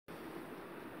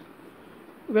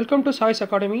Welcome to choice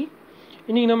academy.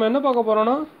 இன்றைக்கி நம்ம என்ன பார்க்க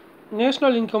போகிறோன்னா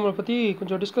நேஷ்னல் இன்கம்மை பற்றி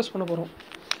கொஞ்சம் டிஸ்கஸ் பண்ண போகிறோம்.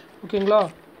 ஓகேங்களா?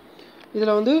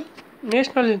 இதில் வந்து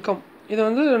நேஷ்னல் இன்கம் இது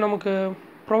வந்து நமக்கு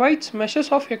provides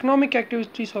measures of economic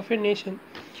activities of a nation.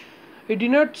 It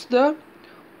denotes the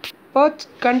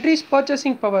countries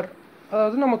purchasing power.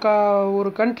 அதாவது நமக்கு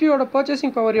ஒரு கண்ட்ரியோட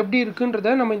பர்ச்சேசிங் பவர் எப்படி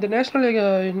இருக்குன்றதை நம்ம இந்த நேஷ்னல்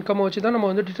இன்கம்மை வச்சு தான் நம்ம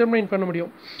வந்து டிட்டர்மைன் பண்ண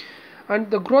முடியும். And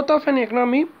the growth of an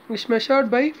economy is measured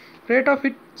by rate of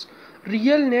its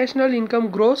real national income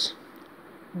grows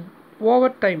over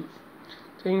time.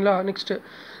 சரிங்களா? Next,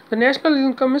 the national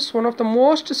income is one of the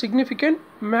most significant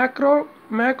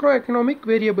macroeconomic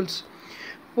variables.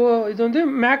 இப்போது இது வந்து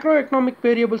macro economic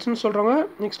வேரியபிள்ஸ்னு சொல்கிறாங்க.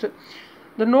 Next,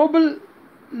 the Nobel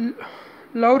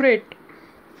laureate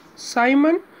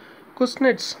Simon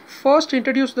Kuznets first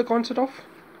introduced the concept of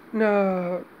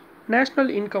national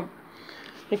income.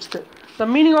 Next, the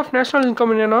meaning of national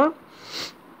income is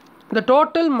the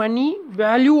total money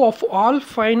value of all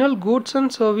final goods and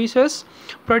services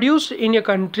produced in a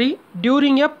country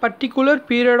during a particular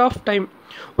period of time.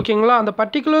 ஓகேங்களா? அந்த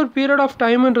particular period of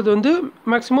டைம்ன்றது வந்து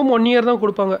maximum 1 year தான்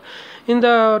கொடுப்பாங்க. இந்த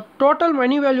total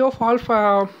money value of all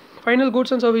final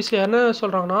goods and service என்ன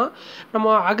சொல்கிறாங்கன்னா,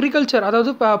 நம்ம agriculture,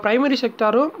 அதாவது இப்போ ப்ரைமரி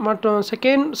செக்டாரும் மற்றும்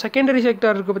செகண்டரி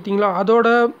செக்டார் இருக்குது பார்த்தீங்களா, அதோட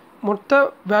மொத்த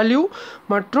வேல்யூ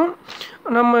மற்றும்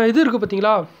நம்ம இது இருக்குது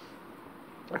பார்த்தீங்களா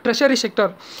ட்ரெஷரி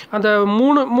செக்டார், அந்த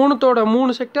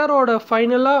மூணு செக்டாரோட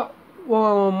ஃபைனலாக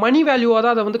மணி வேல்யூவாக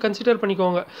தான் அதை வந்து கன்சிடர்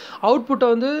பண்ணிக்கோங்க. அவுட்புட்டை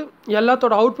வந்து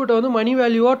எல்லாத்தோட அவுட்புட்டை வந்து மணி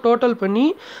வேல்யூவாக டோட்டல் பண்ணி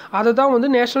அதை தான் வந்து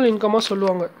நேஷ்னல் இன்கமாக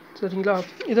சொல்லுவாங்க. சரிங்களா?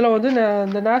 இதில் வந்து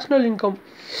இந்த நேஷ்னல்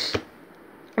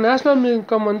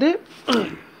இன்கம் வந்து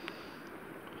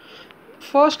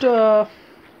ஃபர்ஸ்ட்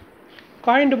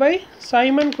காயின்டு பை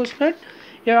சைமன் குஸ்னெட்.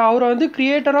 அவரை வந்து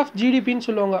கிரியேட்டர் ஆஃப் ஜிடிபின்னு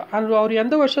சொல்லுவாங்க. அவர்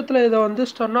எந்த வருஷத்தில் இதை வந்து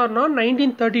சொன்னார்னா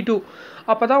 1932.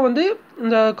 அப்போ தான் வந்து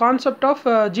இந்த கான்செப்ட் ஆஃப்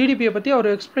ஜிடிபியை பற்றி அவர்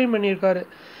எக்ஸ்பிளைன் பண்ணியிருக்காரு.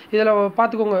 இதில்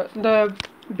பார்த்துக்கோங்க, இந்த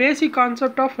basic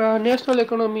concept of national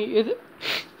economy எது,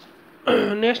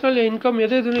 நேஷ்னல் இன்கம்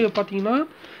எதுன்னு பார்த்தீங்கன்னா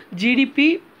GDP,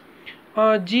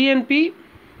 GNB,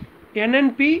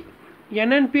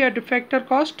 NNP at factor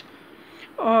cost,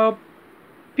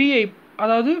 பிஐ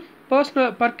அதாவது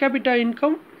per capita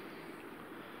income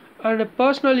and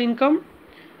personal income,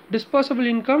 disposable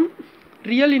income,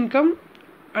 real income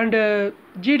and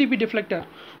GDP deflector.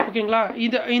 ஓகேங்களா?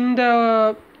 இந்த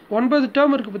 9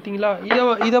 டேர்ம் இருக்குது பார்த்தீங்களா,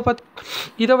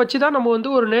 இதை வச்சு தான் நம்ம வந்து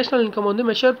ஒரு நேஷ்னல் இன்கம் வந்து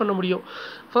மெஷர் பண்ண முடியும்.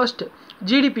 First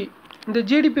GDP. இந்த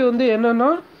ஜிடிபி வந்து என்னென்னா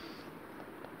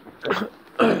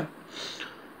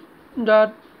the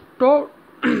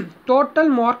total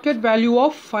market value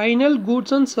of final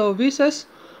goods and services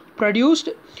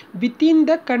produced within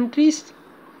the countries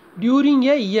during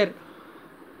a year.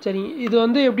 சரி, இது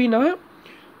வந்து எப்படின்னா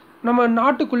நம்ம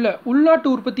நாட்டுக்குள்ளே உள்நாட்டு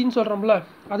உற்பத்தின்னு சொல்கிறோம்ல,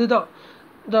 அதுதான்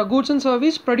த goods and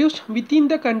service produced within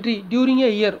the country during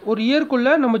a year. ஒரு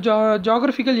இயர்க்குள்ளே நம்ம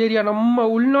ஜாகிரபிக்கல் ஏரியா நம்ம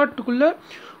உள்நாட்டுக்குள்ளே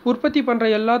உற்பத்தி பண்ணுற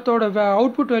எல்லாத்தோட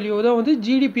அவுட்புட் வேல்யூ தான் வந்து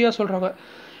ஜிடிபியாக சொல்கிறாங்க.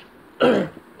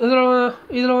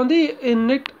 இதில் வந்து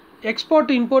நெட்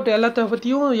எக்ஸ்போர்ட் இம்போர்ட் எல்லாத்த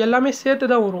பற்றியும் எல்லாமே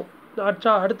சேர்த்து தான் வரும்.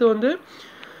 அடுத்து வந்து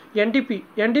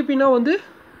என்டிபினா வந்து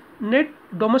நெட்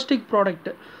டொமஸ்டிக் ப்ராடக்ட்.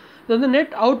 இது வந்து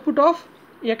நெட் அவுட்புட் ஆஃப்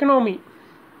எக்கனாமி.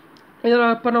 இதில்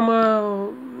இப்போ நம்ம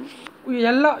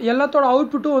எல்லாத்தோட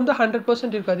அவுட்புட்டும் வந்து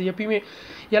 100% இருக்காது. எப்பயுமே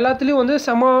எல்லாத்துலேயும் வந்து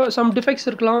சம் டிஃபெக்ட்ஸ்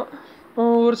இருக்கலாம்.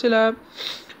 ஒரு சில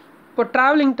இப்போ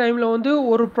ட்ராவலிங் டைமில் வந்து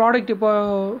ஒரு ப்ராடக்ட், இப்போ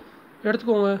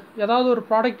எடுத்துக்கோங்க, ஏதாவது ஒரு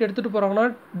ப்ராடக்ட் எடுத்துகிட்டு போகிறாங்கன்னா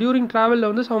டியூரிங் ட்ராவலில்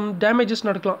வந்து சம் டேமேஜஸ்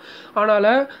நடக்கலாம்.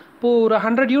 அதனால் இப்போது ஒரு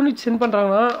 100 யூனிட் சென்ட்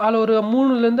பண்ணுறாங்கன்னா அதில் ஒரு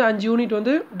 3-5 யூனிட்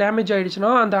வந்து டேமேஜ்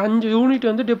ஆகிடுச்சுன்னா அந்த 5 யூனிட்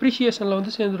வந்து டெப்ரிஷியேஷனில்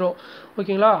வந்து சேர்ந்துடும்.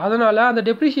 ஓகேங்களா? அதனால் அந்த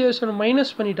டெப்ரிஷியேஷனை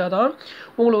மைனஸ் பண்ணிட்டா தான்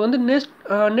உங்களுக்கு வந்து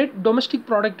நெட் டொமஸ்டிக்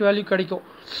ப்ராடக்ட் வேல்யூ கிடைக்கும்.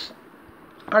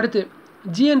 அடுத்து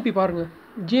ஜிஎன்பி பாருங்கள்.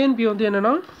 ஜிஎன்பி வந்து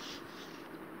என்னென்னா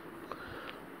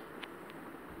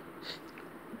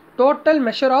total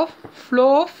measure of flow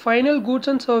of final goods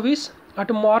and service at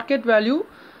market value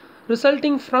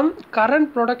resulting from current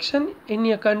production in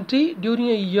a country during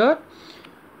a year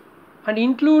and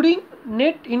including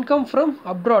net income from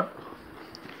abroad.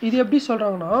 இது எப்படி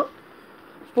சொல்கிறாங்கன்னா,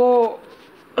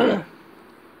 இப்போது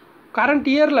current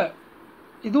இயரில்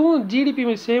இதுவும்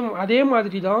GDP same அதே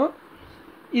மாதிரி தான்.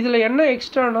 இதில் என்ன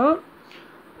எக்ஸ்ட்ரானா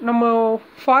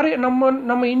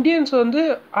நம்ம இந்தியன்ஸ் வந்து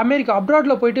அமெரிக்கா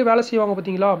அப்ராடில் போயிட்டு வேலை செய்வாங்க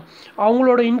பார்த்தீங்களா,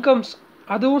 அவங்களோட இன்கம்ஸ்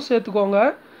அதுவும் சேர்த்துக்கோங்க.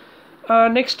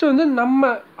 நெக்ஸ்ட் வந்து நம்ம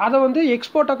அதை வந்து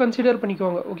எக்ஸ்போர்ட்டாக கன்சிடர்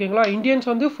பண்ணிக்குவாங்க ஓகேங்களா. இந்தியன்ஸ்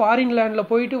வந்து ஃபாரின் லேண்டில்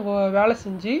போயிட்டு வேலை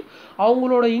செஞ்சு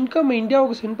அவங்களோட இன்கம்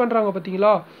இந்தியாவுக்கு சென்ட் பண்ணுறாங்க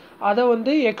பார்த்தீங்களா, அதை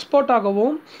வந்து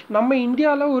எக்ஸ்போர்ட்டாகவும் நம்ம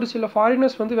இந்தியாவில் ஒரு சில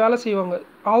ஃபாரினர்ஸ் வந்து வேலை செய்வாங்க,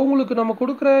 அவங்களுக்கு நம்ம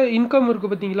கொடுக்குற இன்கம்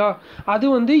இருக்குது பார்த்தீங்களா, அது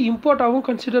வந்து இம்போர்ட்டாகவும்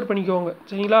கன்சிடர் பண்ணிக்குவாங்க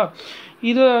சரிங்களா.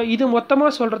 இது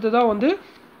மொத்தமாக சொல்கிறது தான் வந்து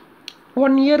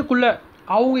 1 இயருக்குள்ளே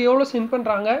அவங்க எவ்வளோ சென்ட்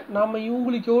பண்ணுறாங்க, நம்ம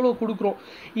இவங்களுக்கு எவ்வளோ கொடுக்குறோம்,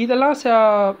 இதெல்லாம்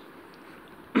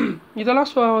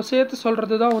சேர்த்து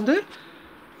சொல்கிறது தான் வந்து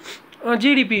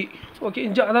ஜிடிபி. ஓகே,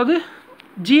 அதாவது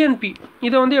ஜிஎன்பி.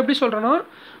 இதை வந்து எப்படி சொல்கிறேன்னா,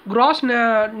 cross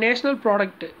national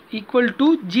product equal to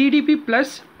GDP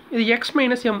plus இது எக்ஸ்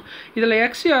மைனஸ் எம். இதில்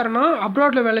எக்ஸ் யாருன்னா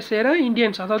அப்ராடில் வேலை செய்கிற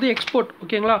இந்தியன்ஸ், அதாவது எக்ஸ்போர்ட்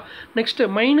ஓகேங்களா. நெக்ஸ்ட்டு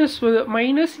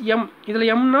மைனஸ் எம், இதில்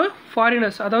எம்னா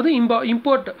ஃபாரினர்ஸ், அதாவது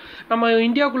இம்போர்ட், நம்ம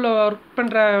இந்தியாவுக்குள்ளே ஒர்க்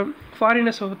பண்ணுற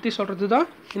ஃபாரினர்ஸை பற்றி சொல்கிறது தான்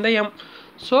இந்த M.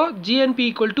 So GNB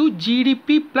equal to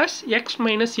GDP plus X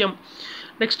minus M.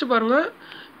 Next பாருங்கள்,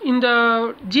 இந்த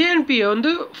ஜிஎன்பி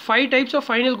வந்து 5 types of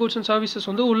final goods and services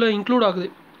வந்து உள்ளே இன்க்ளூட் ஆகுது.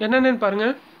 என்னென்னு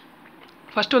பாருங்கள்.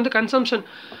 ஃபஸ்ட்டு வந்து கன்சம்ஷன்.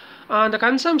 அந்த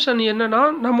கன்சம்ஷன் என்னென்னா,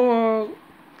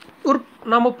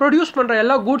 நம்ம ப்ரொடியூஸ் பண்ணுற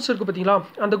எல்லா கூட்ஸ் இருக்குது பார்த்தீங்களா,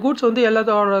 அந்த கூட்ஸ் வந்து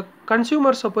எல்லாத்தோட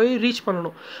கன்சியூமர்ஸை போய் ரீச்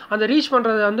பண்ணணும். அந்த ரீச்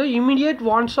பண்ணுறது வந்து இம்மிடியேட்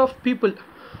வாண்ட்ஸ் ஆஃப் பீப்புள்,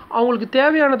 அவங்களுக்கு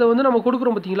தேவையானதை வந்து நம்ம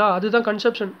கொடுக்குறோம் பார்த்தீங்களா, அதுதான்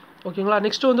கன்சப்ஷன் ஓகேங்களா.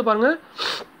 நெக்ஸ்ட்டு வந்து பாருங்கள்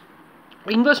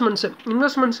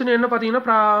இன்வெஸ்ட்மெண்ட்ஸ்னு என்ன பார்த்தீங்கன்னா,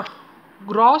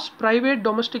 கிராஸ் ப்ரைவேட்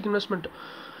டொமஸ்டிக் இன்வெஸ்ட்மெண்ட்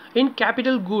இன்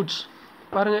கேபிட்டல் கூட்ஸ்.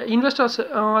 பாருங்கள், இன்வெஸ்டர்ஸ்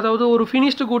அதாவது ஒரு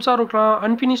ஃபினிஷ்டு கூட்ஸாக இருக்கலாம்,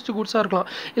 அன்ஃபினிஷ்டு கூட்ஸாக இருக்கலாம்.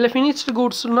 இல்லை ஃபினிஷ்டு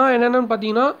கூட்ஸ்னால் என்னென்னு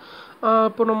பார்த்தீங்கன்னா,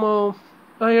 இப்போ நம்ம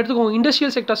எடுத்துக்கோங்க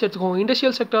இண்டஸ்ட்ரியல் செக்டார்ஸ் எடுத்துக்கோங்க.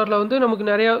 இண்டஸ்ட்ரியல் செக்டாரில் வந்து நமக்கு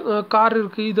நிறையா கார்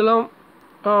இருக்குது, இதெல்லாம்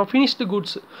ஃபினிஷ்டு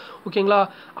கூட்ஸ் ஓகேங்களா.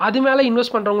 அது மேலே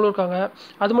இன்வெஸ்ட் பண்ணுறவங்களும் இருக்காங்க.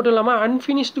 அது மட்டும் இல்லாமல்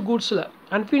அன்ஃபினிஷ்டு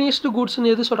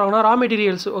கூட்ஸ்னு எது சொல்கிறாங்கன்னா ரா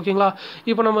மெட்டீரியல்ஸ் ஓகேங்களா.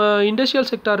 இப்போ நம்ம இண்டஸ்ட்ரியல்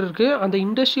செக்டார் இருக்குது, அந்த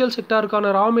இண்டஸ்ட்ரியல்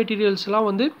செக்டாருக்கான ரா மெட்டீரியல்ஸ்லாம்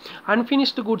வந்து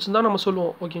அன்ஃபினிஷ்டு கூட்ஸ் தான் நம்ம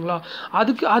சொல்லுவோம் ஓகேங்களா.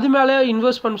 அது மேலே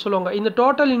இன்வெஸ்ட் பண்ண சொல்லுவாங்க. இந்த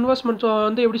டோட்டல் இன்வெஸ்ட்மெண்ட்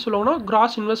வந்து எப்படி சொல்லுவாங்கன்னா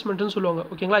கிராஸ் இன்வெஸ்ட்மெண்ட்னு சொல்லுவாங்க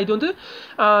ஓகேங்களா. இது வந்து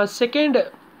செகண்ட்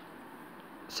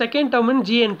டேர்ம் இன்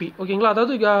ஜிஎன்பி ஓகேங்களா,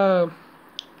 அதாவது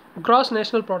கிராஸ்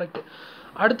நேஷ்னல் ப்ராடக்ட்.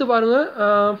 அடுத்து பாருங்கள்,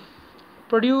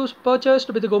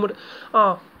 பர்ச்சேஸ்டு வித் கவர்மெண்ட்.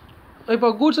 இப்போ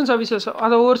கூட்ஸ் அண்ட் சர்வீசஸ்,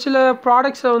 அதை ஒரு சில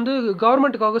ப்ராடக்ட்ஸை வந்து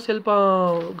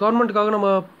கவர்மெண்ட்டுக்காக நம்ம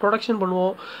ப்ரொடக்ஷன்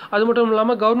பண்ணுவோம். அது மட்டும்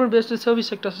இல்லாமல் கவர்மெண்ட் பேஸ்டு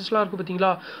சர்வீஸ் செக்டர்ஸ்லாம் இருக்குது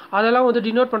பார்த்தீங்களா, அதெல்லாம் வந்து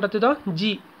டினோட் பண்ணுறது தான்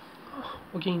ஜி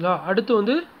ஓகேங்களா. அடுத்து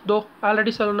வந்து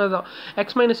ஆல்ரெடி சொன்னது தான்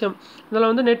எக்ஸ் மைனஸ் எம். இதில்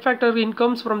வந்து net factor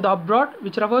incomes from the abroad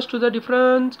which refers to the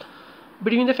difference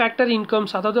between the factor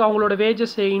incomes, அதாவது அவங்களோட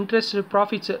wages, interest,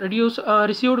 profits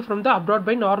received from the abroad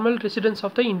by normal residents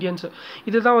of the Indians.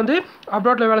 இதுதான் வந்து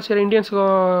அப்ராடில் வேலை செய்கிற இந்தியன்ஸுக்கு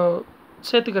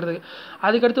சேர்த்துக்கிறது.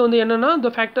 அதுக்கடுத்து வந்து என்னென்னா, இந்த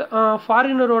factor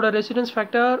ஃபாரினரோட residence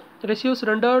factor receives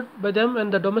rendered by them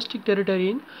and the domestic territory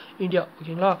in India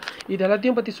ஓகேங்களா. இது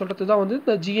எல்லாத்தையும் பற்றி சொல்கிறது தான் வந்து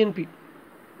இந்த ஜிஎன்பி.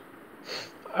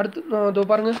 அடுத்து இதோ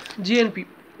பாருங்கள், GNB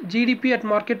GDP at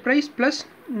market price plus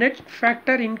net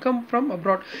factor income from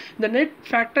abroad. இந்த net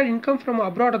factor income from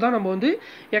abroad தான் நம்ம வந்து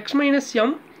x minus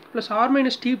m plus r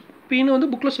minus tன்னு வந்து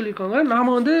புக்கில் சொல்லியிருக்காங்க.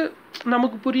 நாம் வந்து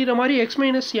நமக்கு புரிகிற மாதிரி x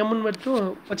minus mன்னு மட்டும்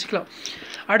வச்சுக்கலாம்.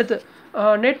 அடுத்து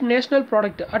net national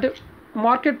product at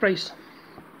market price.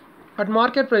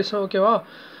 ஓகேவா,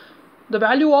 the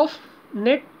value of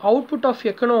net output of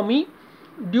economy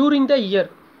during the year.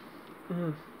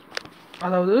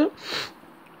 அதாவது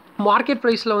மார்க்கெட்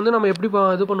ப்ரைஸில் வந்து நம்ம எப்படி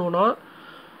இது பண்ணுவோன்னா,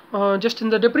 ஜஸ்ட்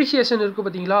இந்த டெப்ரிசியேஷன் இருக்குது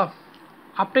பார்த்தீங்களா,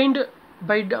 அப்டைன்டு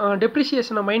பை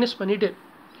டெப்ரிசியேஷனை மைனஸ் பண்ணிவிட்டு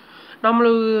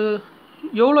நம்மளுக்கு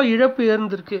எவ்வளோ இழப்பு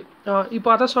இருந்திருக்கு. இப்போ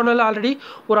அதான் சொன்னால ஆல்ரெடி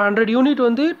ஒரு 100 யூனிட்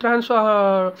வந்து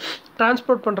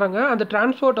டிரான்ஸ்போர்ட் பண்ணுறாங்க. அந்த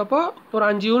டிரான்ஸ்போர்ட் அப்போ ஒரு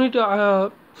 5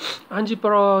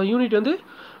 யூனிட் வந்து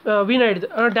வீணாயிடுது,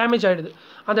 டேமேஜ் ஆகிடுது.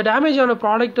 அந்த டேமேஜ் ஆன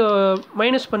ப்ராடக்ட்டை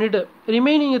மைனஸ் பண்ணிவிட்டு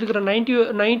ரிமைனிங் இருக்கிற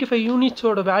 95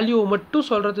 யூனிட்ஸோட வேல்யூவை மட்டும்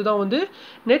சொல்கிறது தான் வந்து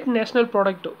நெட் நேஷ்னல்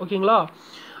ப்ராடக்ட் ஓகேங்களா.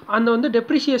 அந்த வந்து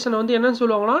டெப்ரிசியேஷனை வந்து என்னென்னு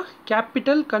சொல்லுவாங்கன்னா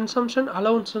கேபிட்டல் கன்சம்ஷன்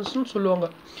அலவன்சஸ்ன்னு சொல்லுவாங்க.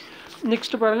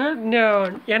 நெக்ஸ்ட் பாருங்கள்,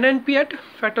 NNP at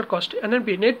factor cost.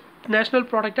 NNP net national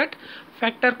product at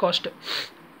factor cost.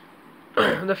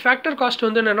 இந்த ஃபேக்டர் காஸ்ட்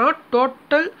வந்து என்னென்னா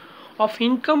total of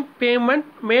income payment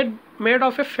made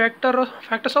of a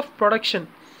factors of production.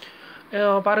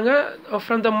 பாருங்கள்,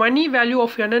 from the money value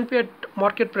of NNP at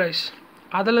market price.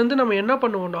 அதிலேருந்து நம்ம என்ன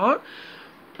பண்ணுவோன்னா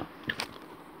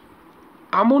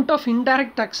amount of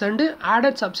indirect tax and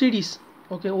added subsidies.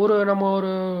 Okay, நம்ம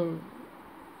ஒரு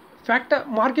ஃபேக்டர்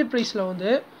மார்க்கெட் ப்ரைஸில்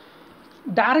வந்து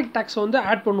டைரக்ட் டேக்ஸை வந்து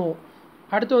ஆட் பண்ணுவோம்.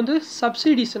 அடுத்து வந்து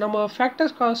சப்சிடிஸ், நம்ம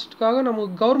ஃபேக்டர்ஸ் காஸ்ட்டுக்காக நம்ம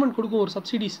கவர்மெண்ட் கொடுக்கும் ஒரு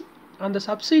சப்சிடிஸ், அந்த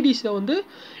சப்சிடிஸை வந்து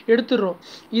எடுத்துடுறோம்,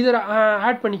 இதை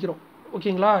ஆட் பண்ணிக்கிறோம்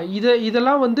ஓகேங்களா.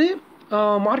 இதெல்லாம் வந்து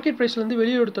மார்க்கெட் ப்ரைஸ்லேருந்து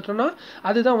வெளியே எடுத்துட்டோம்னா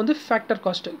அதுதான் வந்து ஃபேக்டர்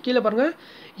காஸ்ட்டு. கீழே பாருங்கள்,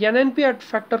 NNP at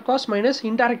factor cost minus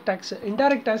indirect tax.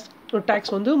 Indirect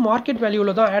tax வந்து மார்க்கெட்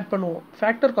வேல்யூவில் தான் ஆட் பண்ணுவோம்,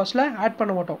 ஃபேக்டர் காஸ்ட்டில் ஆட்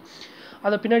பண்ண மாட்டோம்.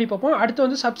 அதை பின்னாடி பார்ப்போம். அடுத்து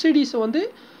வந்து சப்சிடிஸை வந்து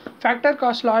ஃபேக்டர்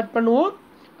காஸ்ட்டில் ஆட் பண்ணுவோம்,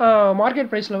 மார்க்கெட்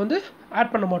ப்ரைஸில் வந்து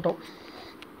ஆட் பண்ண மாட்டோம்.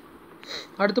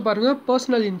 அடுத்து பாருங்கள்,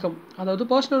 பர்சனல் இன்கம். அதாவது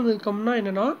பர்சனல் இன்கம்னா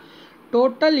என்னென்னா,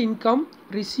 total income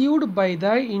received by the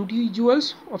individuals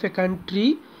of a country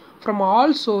from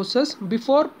all sources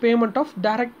before payment of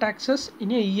direct taxes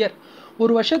in a year.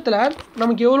 ஒரு வருஷத்தில்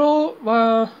நமக்கு எவ்வளோ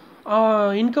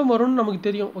இன்கம் வரும்னு நமக்கு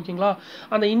தெரியும், ஓகேங்களா.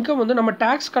 அந்த இன்கம் வந்து நம்ம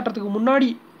டேக்ஸ் கட்டுறதுக்கு முன்னாடி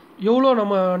எவ்வளோ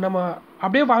நம்ம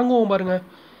அப்படியே வாங்குவோம் பாருங்கள்,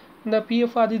 இந்த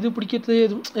பிஎஃப் அது இது பிடிக்கிறது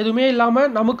எதுவுமே இல்லாமல்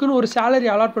நமக்குன்னு ஒரு சேலரி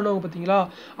அலாட் பண்ணுவாங்க பார்த்தீங்களா,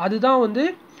 அதுதான் வந்து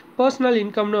பர்சனல்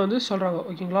இன்கம்னு வந்து சொல்கிறாங்க,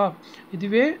 ஓகேங்களா.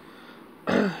 இதுவே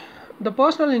the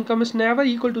personal income is never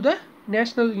equal to the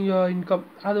national income.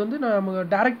 அது வந்து நம்ம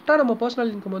டைரெக்டாக நம்ம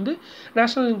பர்சனல் இன்கம் வந்து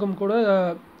நேஷ்னல் இன்கம் கூட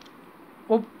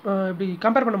இப்படி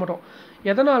கம்பேர் பண்ண மாட்டோம்.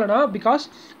 எதனாலனா, because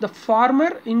the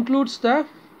farmer includes the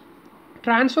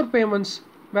transfer payments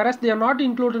whereas they are not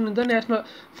included in the national.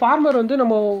 Farmer வந்து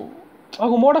நம்ம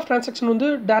அவங்க மோட் ஆஃப் ட்ரான்சாக்ஷன் வந்து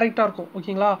டைரெக்டாக இருக்கும்,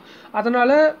 ஓகேங்களா.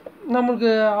 அதனால் நமக்கு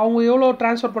அவங்க எவ்வளோ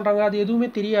ட்ரான்ஸ்ஃபர் பண்ணுறாங்க அது எதுவுமே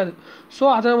தெரியாது. ஸோ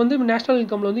அதை வந்து நேஷ்னல்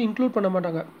இன்கமில் வந்து இன்க்ளூட் பண்ண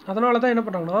மாட்டாங்க. அதனால தான் என்ன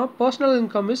பண்ணுறாங்கன்னா, personal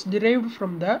income is derived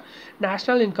from the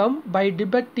national income by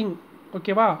deducting,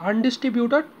 ஓகேவா,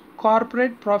 அன்டிஸ்ட்ரிபியூட்டட்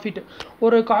கார்ப்பரேட் ப்ராஃபிட்.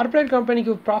 ஒரு கார்ப்பரேட்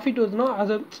கம்பெனிக்கு ப்ராஃபிட் வருதுன்னா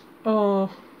அது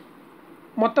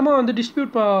மொத்தமாக வந்து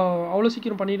டிஸ்ட்ரிபியூட் அவ்வளோ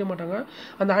சீக்கிரம் பண்ணிட மாட்டாங்க.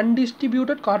 அந்த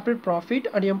undistributed corporate profit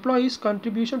and employees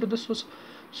contribution to the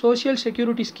social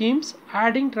security schemes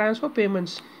adding transfer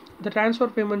payments. இந்த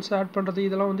ட்ரான்ஸ்ஃபர் பேமெண்ட்ஸ் ஆட் பண்ணுறது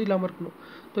இதெல்லாம் வந்து இல்லாமல் இருக்கணும்.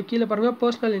 ஸோ கீழே பாருங்கள்,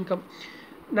 personal income,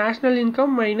 national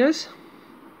income minus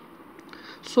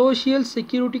social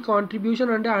security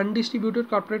contribution and undistributed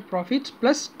corporate profits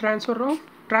plus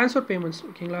transfer payments,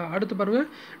 ஓகேங்களா. அடுத்து பாருங்கள்,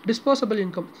 டிஸ்போசபிள்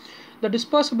இன்கம். இந்த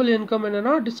டிஸ்போசபிள் இன்கம்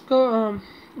என்னென்னா,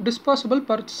 டிஸ்போசபிள்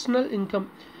பர்சனல் இன்கம்.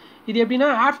 இது எப்படின்னா,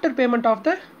 after payment of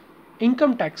the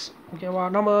income tax, ஓகேவா.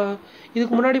 நம்ம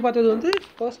இதுக்கு முன்னாடி பார்த்தது வந்து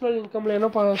பர்சனல் இன்கமில் என்ன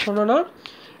சொன்னோன்னா,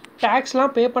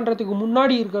 டேக்ஸ்லாம் பே பண்ணுறதுக்கு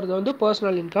முன்னாடி இருக்கிறது வந்து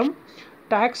பர்சனல் இன்கம்.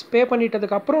 டேக்ஸ் பே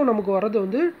பண்ணிட்டதுக்கப்புறம் நமக்கு வர்றது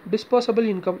வந்து டிஸ்போசபிள்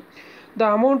இன்கம். த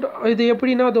அமௌண்ட் இது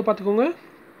எப்படின்னா அதை பார்த்துக்கோங்க,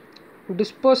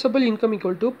 disposable income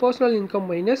equal to personal income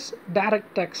minus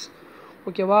direct tax,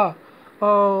 ஓகேவா.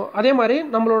 அதே மாதிரி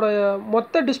நம்மளோட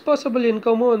மொத்த டிஸ்போசபிள்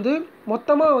இன்கமும் வந்து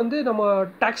மொத்தமாக வந்து நம்ம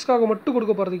டேக்ஸ்க்காக மட்டும்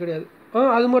கொடுக்க போகிறது கிடையாது.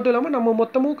 அது மட்டும் இல்லாமல் நம்ம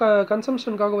மொத்தமும்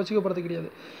கன்சம்ஷனுக்காக வச்சுக்க போகிறது கிடையாது.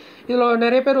 இதில்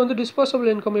நிறைய பேர் வந்து டிஸ்போசபிள்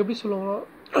இன்கம் எப்படி சொல்லுவாங்கன்னா,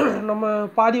 நம்ம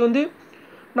பாதி வந்து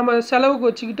நம்ம செலவுக்கு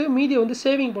வச்சுக்கிட்டு மீதியை வந்து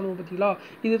சேவிங் பண்ணுவோம் பார்த்தீங்களா,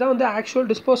 இதுதான் வந்து ஆக்சுவல்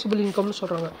டிஸ்போசபிள் இன்கம்னு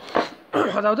சொல்கிறாங்க.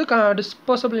 அதாவது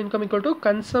disposable income equal to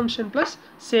consumption plus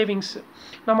savings.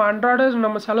 நம்ம அன்றாட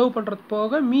நம்ம செலவு பண்ணுறது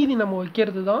போக மீதி நம்ம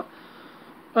வைக்கிறது தான்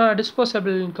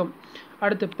டிஸ்போசபிள் இன்கம்.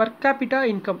 அடுத்து per capita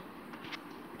income.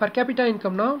 Per capita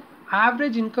இன்கம்னா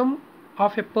average income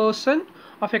of a person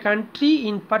of a country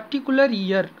in particular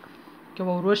year,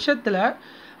 ஓகேவா. ஒரு வருஷத்தில்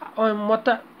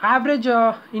மொத்த average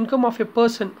income of a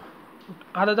person,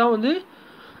 அதை தான் வந்து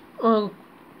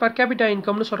பர் கேபிட்டா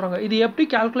இன்கம்னு சொல்கிறாங்க. இது எப்படி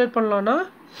கால்குலேட் பண்ணலான்னா,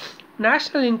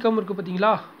 நேஷ்னல் இன்கம் இருக்குது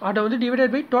பார்த்தீங்களா, அதை வந்து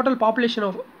divided by total population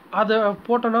of அதை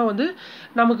போட்டோன்னா வந்து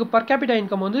நமக்கு பர் கேபிட்டா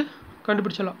இன்கம் வந்து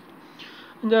கண்டுபிடிச்சிடலாம்.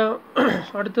 இந்த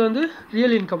அடுத்து வந்து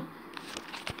real income.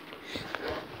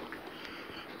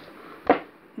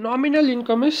 Nominal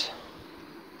income is,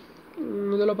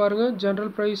 இதில் பாருங்கள்,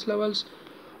 general price levels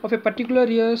of a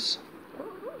particular years.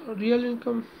 Real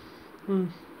income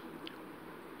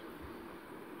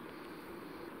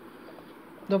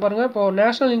இதை பாருங்கள். இப்போ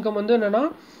நேஷ்னல் இன்கம் வந்து என்னென்னா,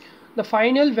 the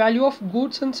final value of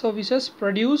goods and services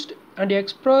produced and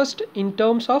expressed in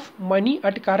terms of money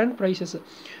at current prices,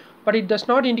 but it does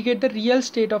not indicate the real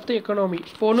state of the economy.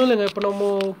 இப்போ ஒன்றும் இல்லைங்க, இப்போ நம்ம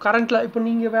கரண்ட்டில் இப்போ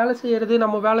நீங்கள் வேலை செய்கிறது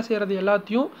நம்ம வேலை செய்கிறது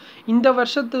எல்லாத்தையும் இந்த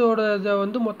வருஷத்தோட இதை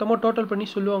வந்து மொத்தமாக டோட்டல் பண்ணி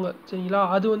சொல்லுவாங்க, சரிங்களா.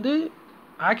 அது வந்து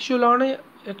ஆக்சுவலான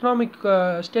எக்கனாமிக்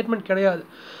ஸ்டேட்மெண்ட் கிடையாது.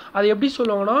 அது எப்படி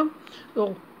சொல்லுவாங்கன்னா,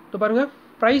 இப்போ பாருங்கள்,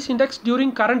 price index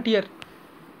during current year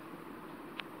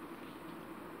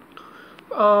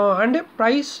and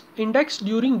price index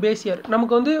during base year.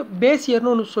 நமக்கு வந்து பேஸ் இயர்னு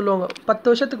ஒன்று சொல்லுவாங்க. 10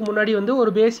 வருஷத்துக்கு முன்னாடி வந்து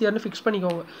ஒரு பேஸ் இயர்னு ஃபிக்ஸ்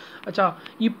பண்ணிக்கோங்க, ஆச்சா.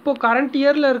 இப்போ கரண்ட்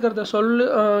இயரில் இருக்கிறத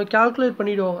கால்குலேட்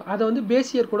பண்ணிவிடுவாங்க. அதை வந்து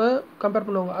பேஸ் இயர் கூட கம்பேர்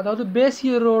பண்ணுவாங்க. அதாவது பேஸ்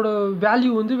இயரோட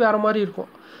வேல்யூ வந்து வேறு மாதிரி இருக்கும்.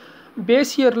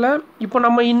 பேஸ் இயரில் இப்போ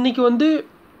நம்ம இன்றைக்கி வந்து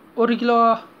 1 கிலோ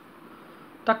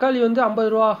தக்காளி வந்து 50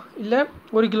 ரூபா, இல்லை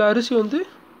 1 கிலோ அரிசி வந்து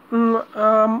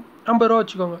 50 ரூபா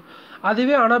வச்சுக்கோங்க.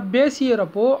 அதுவே ஆனால் பேஸ் இயர்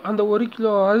அப்போது அந்த 1 கிலோ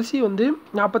அரிசி வந்து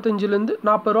 45லேருந்து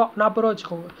 40 ரூபா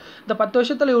வச்சுக்கோங்க. இந்த 10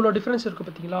 வருஷத்தில் இவ்வளோ டிஃப்ரென்ஸ் இருக்குது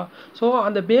பார்த்தீங்களா. ஸோ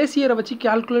அந்த பேஸ் இயரை வச்சு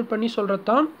கால்குலேட் பண்ணி சொல்கிறது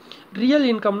தான் ரியல்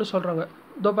இன்கம்னு சொல்கிறாங்க.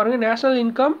 இதோ பாருங்கள் national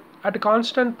income at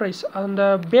constant price, அந்த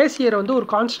பேஸ் இயரை வந்து ஒரு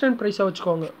கான்ஸ்டன்ட் ப்ரைஸை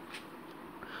வச்சுக்கோங்க.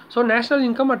 So national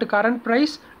income at current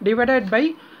price divided by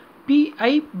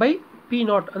PI by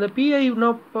P0. அந்த பிஐனா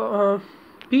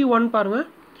P1 பாருங்கள்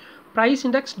price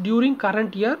index during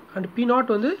current year and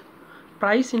P0 வந்து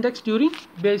price index during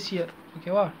base year.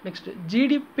 ஓகேவா. Next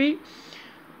GDP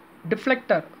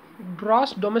deflector,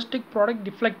 gross domestic product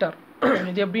deflector.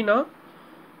 இது எப்படின்னா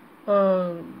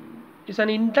it's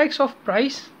an index of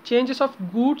price changes of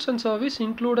goods and service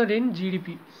included in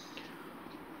GDP.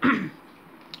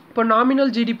 இப்போ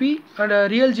nominal GDP and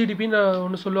real ஜிடிபின்னு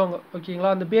ஒன்று சொல்லுவாங்க. ஓகேங்களா.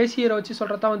 அந்த base இயரை வச்சு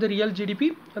சொல்கிறது தான் வந்து ரியல் ஜிடிபி,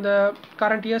 அந்த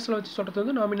கரண்ட் இயர்ஸில் வச்சு சொல்கிறது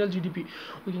வந்து நாமினல் ஜிடிபி.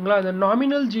 ஓகேங்களா. அந்த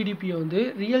நாமினல் ஜிடிபியை வந்து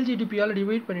ரியல் ஜிடிபியால்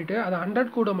டிவைட் பண்ணிவிட்டு அதை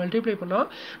 100 கூட மல்டிப்ளை பண்ணால்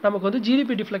நமக்கு வந்து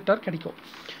ஜிடிபி டிஃப்ளெக்டர் கிடைக்கும்.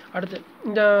 அடுத்து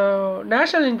இந்த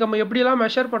நேஷ்னல் இன்கம் எப்படியெல்லாம்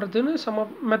மெஷர் பண்ணுறதுன்னு சம்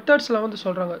மெத்தட்ஸில் வந்து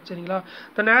சொல்கிறாங்க. சரிங்களா.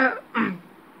 இந்த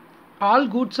all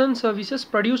goods and services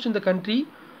produced in the country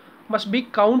must be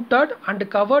counted and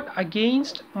covered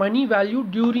against money value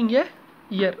during a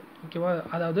year. ஓகேவா.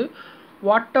 அதாவது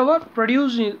whatever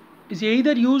produced is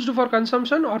either used for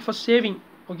consumption or for saving.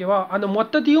 ஓகேவா. அந்த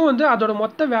மொத்தத்தையும் வந்து அதோட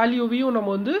மொத்த வேல்யூவையும்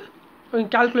நம்ம வந்து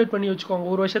கால்குலேட் பண்ணி வச்சுக்கோங்க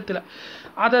ஒரு வருஷத்தில்.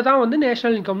 அதை தான் வந்து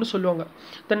நேஷ்னல் இன்கம்னு சொல்லுவாங்க.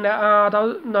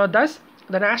 அதாவது thus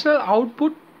the national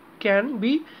output can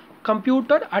be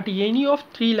computed at any of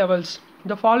 3 levels.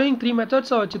 இந்த ஃபாலோயிங் 3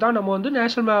 மெத்தட்ஸை வச்சு தான் நம்ம வந்து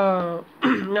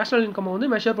நேஷ்னல் இன்கம்மை வந்து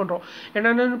மெஷர் பண்ணுறோம்.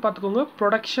 என்னென்னு பார்த்துக்கோங்க.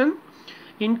 Production,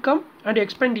 income and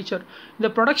expenditure. இந்த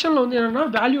ப்ரொடக்ஷனில் வந்து என்னென்னா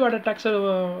value added tax,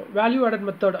 value added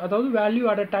method, அதாவது வேல்யூ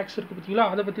ஆடட் டேக்ஸ் இருக்குது பார்த்தீங்களா,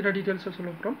 அதை பற்றி டீட்டெயில்ஸை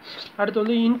சொல்ல போகிறோம். அடுத்து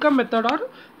வந்து income method R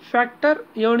factor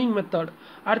earning method.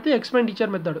 அடுத்து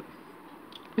எக்ஸ்பெண்டிச்சர் மெத்தட்.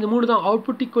 இது 3 தான்.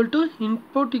 Output equal to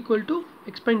input equal to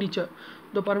expenditure.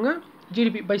 இதோ பாருங்கள்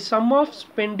GDP by some of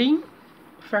spending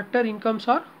factor incomes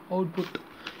R output.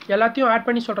 எல்லாத்தையும் ஆட்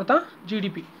பண்ணி சொல்கிறது தான்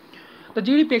ஜிடிபி. இந்த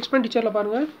ஜிடிபி எக்ஸ்பெண்டிச்சரில்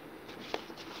பாருங்கள்.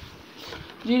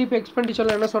 ஜிடிபி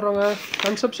எக்ஸ்பெண்டிச்சரில் என்ன சொல்கிறாங்க.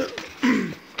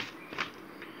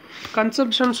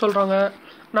 கன்சப்ஷன் சொல்கிறாங்க.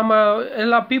 நம்ம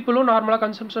எல்லா பீப்புளும் நார்மலாக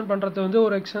கன்சம்ஷன் பண்ணுறது வந்து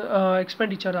ஒரு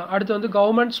எக்ஸ்பெண்டிச்சர் தான். அடுத்து வந்து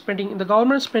கவர்மெண்ட் ஸ்பெண்டிங். இந்த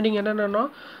கவர்மெண்ட் ஸ்பெண்டிங் என்னென்னா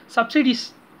சப்சிடிஸ்.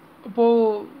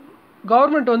 இப்போது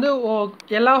கவர்மெண்ட் வந்து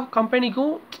எல்லா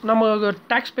கம்பெனிக்கும் நம்ம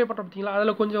டேக்ஸ் பே பண்ணுறோம் பார்த்தீங்களா,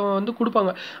 அதில் கொஞ்சம் வந்து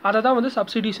கொடுப்பாங்க. அதை தான் வந்து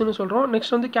சப்சிடிஸ்னு சொல்கிறோம்.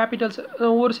 நெக்ஸ்ட் வந்து கேபிட்டல்ஸ்.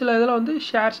 ஒரு சில இதில் வந்து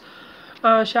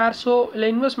ஷேர்ஸோ இல்லை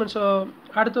இன்வெஸ்ட்மெண்ட்ஸோ.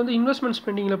 அடுத்து வந்து இன்வெஸ்ட்மெண்ட்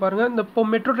ஸ்பெண்டிங்கில் பாருங்கள். இந்த இப்போ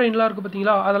மெட்ரோ ட்ரெயின்லாம் இருக்குது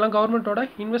பார்த்தீங்களா, அதெல்லாம் கவர்மெண்ட்டோட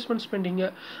இன்வெஸ்ட்மெண்ட் ஸ்பெண்டிங்கு.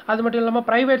 அது மட்டும் இல்லாமல்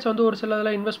ப்ரைவேட்ஸ் வந்து ஒரு சில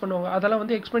இதெல்லாம் இன்வெஸ்ட் பண்ணுவாங்க, அதெல்லாம்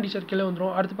வந்து எக்ஸ்பெண்டிச்சர் கீழே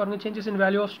வந்துடும். அடுத்து பாருங்கள் changes in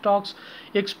value of stocks,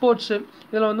 exports,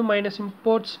 இதில் வந்து மைனஸ்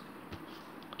இம்போர்ட்ஸ்,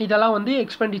 இதெல்லாம் வந்து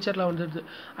எக்ஸ்பெண்டிச்சரில் வந்துடுது.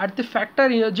 அடுத்து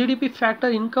ஃபேக்டர் ஜிடிபி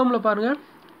ஃபேக்டர் இன்கமில் பாருங்கள்.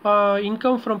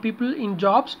 Income from people in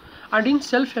jobs and in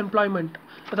self employment.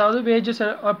 அதாவது வேஜஸ்.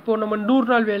 அப்போது நம்ம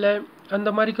 100 நாள் வேலை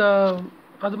அந்த மாதிரி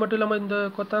அது மட்டும் இல்லாமல் இந்த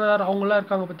கொத்தனார் அவங்களாம்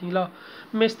இருக்காங்க பார்த்தீங்களா,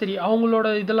 மேஸ்திரி, அவங்களோட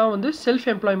இதெல்லாம் வந்து self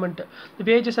employment,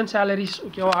 wages and salaries.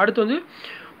 ஓகேவா. அடுத்து வந்து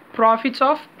profits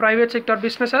of private sector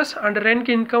businesses and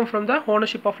rent income from the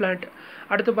ownership of land.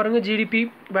 அடுத்து பாருங்கள் GDP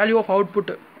value of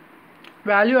output,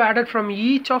 value added from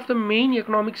each of the main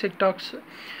economic sectors.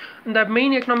 The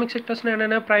main economic sectors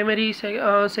are primary,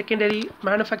 secondary,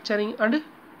 manufacturing and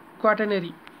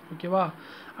quaternary. ஓகேவா.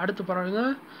 அடுத்து பாருங்க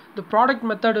the product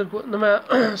method இருக்கும். நம்ம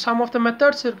some of the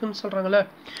methods இருக்குன்னு சொல்கிறாங்களே,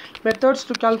 methods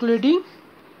to calculating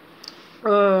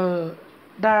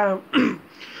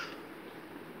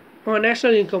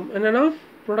national income என்னென்னா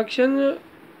production.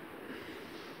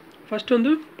 First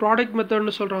வந்து product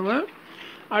மெத்தட்னு சொல்கிறாங்க.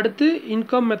 அடுத்து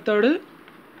இன்கம் மெத்தடு.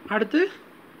 அடுத்து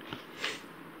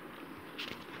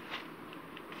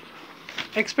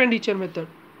எக்ஸ்பெண்டிச்சர்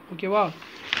மெத்தட். ஓகேவா.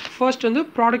 ஃபர்ஸ்ட் வந்து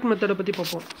ப்ராடக்ட் மெத்தடை பற்றி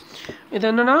பார்ப்போம். இது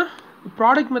என்னென்னா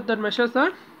product method measures the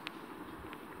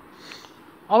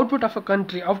output of a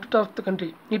country, output of the country.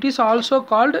 It is also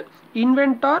called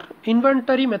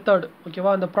inventory method.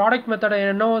 ஓகேவா. அந்த ப்ராடக்ட் மெத்தடை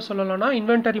என்ன சொல்லலாம்னா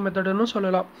இன்வென்டரி மெத்தடுன்னு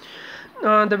சொல்லலாம்.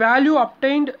 The value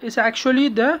obtained is actually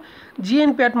the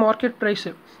GNP at market price.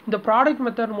 இந்த ப்ராடக்ட்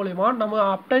மெத்தட் மூலமா நம்ம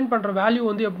obtained பண்ணுற வேல்யூ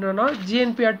வந்து எப்படின்னா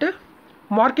GNP at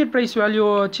market price value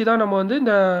வச்சு தான் நம்ம வந்து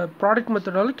இந்த ப்ராடக்ட்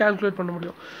மெத்தடால் கால்குலேட் பண்ண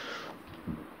முடியும்.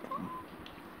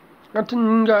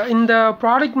 இங்கே இந்த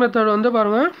ப்ராடக்ட் மெத்தட் வந்து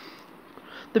பாருங்கள்.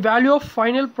 The value of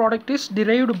final product is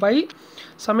derived by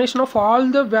summation of all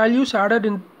the values added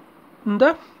in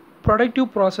the productive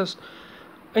process.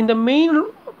 In the main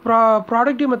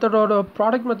productive method or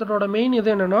product method or main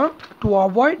இது என்னன்னா to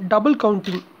avoid double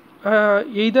counting.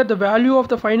 Either the value of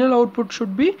the final output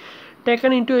should be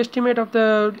taken into estimate of the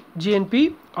GNP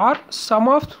or sum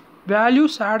of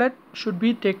values added should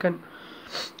be taken.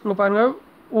 இங்கே பாருங்கள்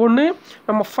ஒன்று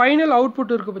நம்ம final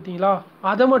output இருக்குது பார்த்தீங்களா,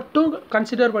 அதை மட்டும்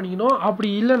கன்சிடர் பண்ணிக்கணும். அப்படி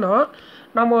இல்லைன்னா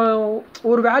நம்ம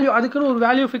ஒரு வேல்யூ, அதுக்குன்னு ஒரு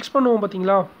வேல்யூ ஃபிக்ஸ் பண்ணுவோம்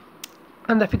பார்த்தீங்களா,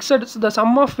 அந்த fixed the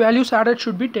some of values added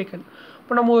should be taken.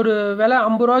 இப்போ நம்ம ஒரு விலை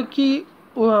 50 ரூபாய்க்கு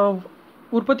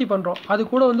உற்பத்தி பண்ணுறோம், அது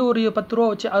கூட வந்து ஒரு 10 ரூபா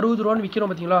வச்சு 60 ரூபான்னு விற்கிறோம்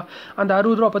பார்த்தீங்களா, அந்த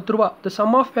 60 ரூபா 10 ரூபா த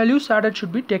some of values added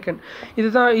should be taken.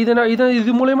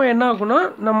 இது மூலயமா என்ன ஆகும்னா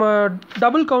நம்ம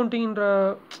டபுள் கவுண்டிங்கிற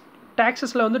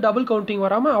டேக்ஸஸில் வந்து டபுள் கவுண்டிங்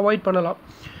வராமல் அவாய்ட் பண்ணலாம்.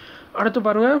 அடுத்து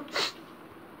பாருங்கள்,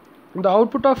 the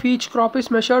output of each crop is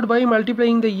measured by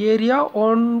multiplying the area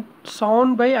sown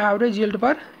by average yield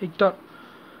per hectare.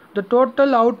 The total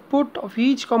output of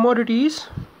each commodity is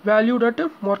valued at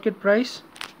market price.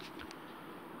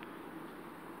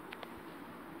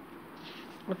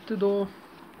 அடுத்ததோ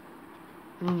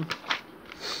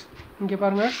இங்கே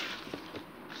பாருங்கள்,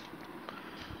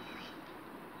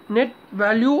 net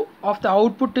value of the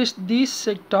output is this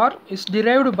sector is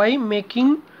derived by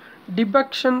making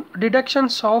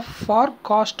deductions for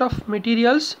cost of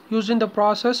materials used in the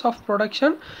process of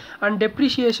production and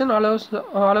depreciation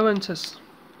allowances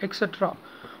etc.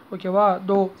 ஓகேவா?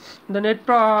 தோ இந்த net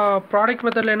product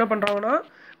மெத்தடில் என்ன பண்ணுறாங்கன்னா,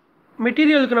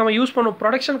 மெட்டீரியலுக்கு நம்ம use பண்ணுவோம்,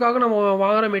 ப்ரொடக்ஷனுக்காக நம்ம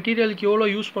வாங்குகிற மெட்டீரியலுக்கு எவ்வளோ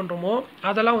யூஸ் பண்ணுறோமோ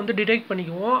அதெல்லாம் வந்து டிடெக்ட்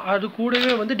பண்ணிக்குவோம். அது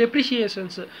கூடவே வந்து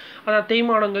டெப்ரிசியேஷன்ஸு, அதாவது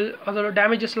தேய்மானங்கள், அதோட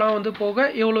டேமேஜஸ்லாம் வந்து போக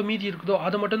எவ்வளோ மீதி இருக்குதோ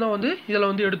அது மட்டும்தான் வந்து இதில்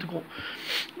வந்து எடுத்துக்குவோம்.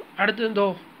 அடுத்து இந்த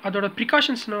அதோட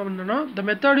ப்ரிகாஷன்ஸ் என்ன பண்ணணும்னா, த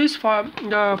மெத்தட் இஸ்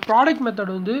இந்த ப்ராடக்ட்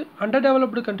மெத்தட் வந்து அண்டர்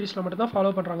டெவலப்டு கண்ட்ரீஸில் மட்டும்தான்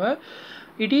ஃபாலோ பண்ணுறாங்க.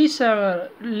 It is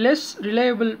less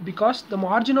reliable because the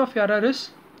margin of error is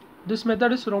this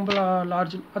method is ரொம்ப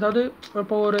லார்ஜ். அதாவது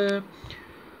இப்போ ஒரு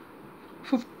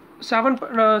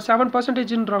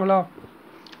 7%ன்றாங்களா,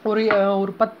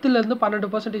 ஒரு 10லேருந்து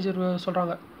 12%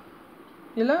 சொல்கிறாங்க.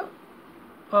 இல்லை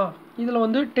இதில்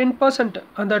வந்து 10%,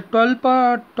 அந்த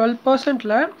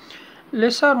 12%ல்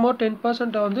லெஸ் ஆர் மோர்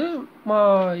 10% வந்து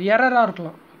எரராக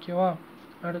இருக்கலாம். ஓகேவா?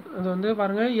 அடுத்து அது வந்து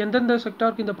பாருங்கள், எந்தெந்த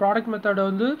செக்டாருக்கு இந்த ப்ராடக்ட் மெத்தடை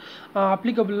வந்து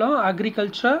அப்ளிகபிள்லாம்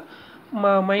agriculture,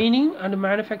 mining and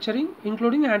manufacturing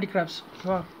including handicrafts.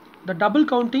 ஓகேவா? த double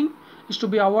counting is to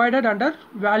be avoided under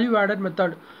value added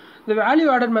method. இந்த வேல்யூ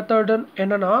ஆடட் மெத்தடு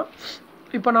என்னென்னா,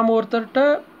 இப்போ நம்ம ஒருத்தர்கிட்ட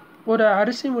ஒரு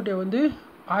அரிசி மூட்டையை வந்து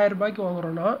 1000 ரூபாய்க்கு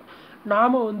வாங்குகிறோன்னா,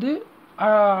 நாம் வந்து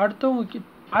அடுத்தவங்க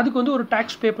அதுக்கு வந்து ஒரு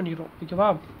டேக்ஸ் பே பண்ணிடுறோம். ஓகேவா?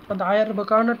 அந்த 1000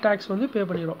 ரூபாய்க்கான டேக்ஸ் வந்து பே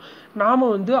பண்ணிடுறோம். நாம்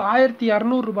வந்து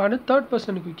 1200 ரூபான்னு தேர்ட்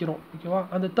பர்சனுக்கு விற்கிறோம். ஓகேவா?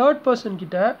 அந்த தேர்ட்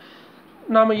பர்சன்கிட்ட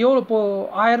நாம் எவ்வளோ இப்போது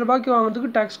 1000 ரூபாய்க்கு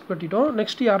வாங்குறதுக்கு டேக்ஸ் கட்டிட்டோம்,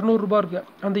 நெக்ஸ்ட்டு 200 ரூபா இருக்குது.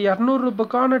 அந்த 200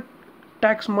 ரூபாய்க்கான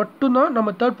டேக்ஸ் மட்டும்தான் நம்ம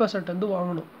தேர்ட் பர்சன்ட் வந்து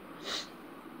வாங்கணும்.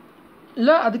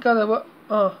 இல்லை அதுக்கானது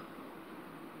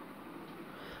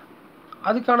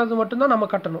மட்டும்தான் நம்ம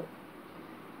கட்டணும்.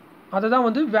 அதை தான்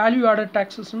வந்து வேல்யூ ஆடட்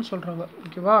டேக்ஸஸ்ன்னு சொல்கிறாங்க.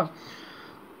 ஓகேவா?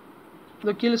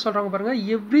 இந்த கீழே சொல்கிறாங்க பாருங்கள்,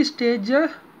 எவ்ரி ஸ்டேஜை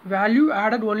value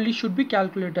added only should be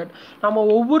calculated. நம்ம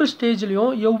ஒவ்வொரு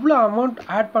ஸ்டேஜ்லேயும் எவ்வளோ அமௌண்ட்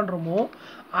ஆட் பண்ணுறோமோ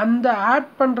அந்த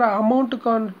ஆட் பண்ணுற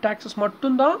அமௌண்ட்டுக்கான டேக்ஸஸ்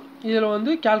மட்டும்தான் இதில்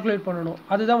வந்து கேல்குலேட் பண்ணணும்.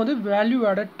 அதுதான் வந்து வேல்யூ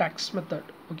ஆடட் டேக்ஸ் மெத்தட்.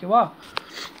 ஓகேவா?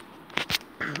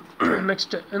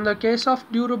 நெக்ஸ்ட்டு, இந்த கேஸ் ஆஃப்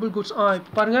டியூரபிள் குட்ஸ்.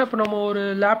 இப்போ பாருங்கள், இப்போ நம்ம ஒரு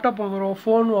லேப்டாப் வாங்குகிறோம்,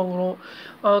 ஃபோன் வாங்குகிறோம்,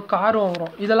 கார்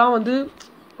வாங்குகிறோம், இதெல்லாம் வந்து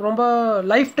ரொம்ப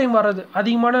லைஃப் டைம் வர்றது,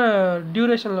 அதிகமான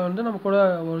டியூரேஷனில் வந்து நம்ம கூட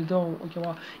ஒரு இதுவும்.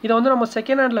 ஓகேவா? இதை வந்து நம்ம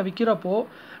செகண்ட் ஹேண்டில் விற்கிறப்போ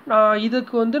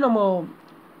இதுக்கு வந்து நம்ம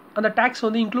அந்த டேக்ஸ்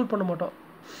வந்து இன்க்ளூட் பண்ண மாட்டோம்.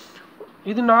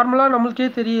 இது நார்மலாக நம்மளுக்கே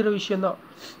தெரிகிற விஷயந்தான்.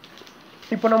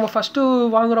 இப்போ நம்ம ஃபஸ்ட்டு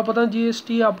வாங்குறப்போ தான்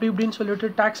ஜிஎஸ்டி அப்படி இப்படின்னு சொல்லிட்டு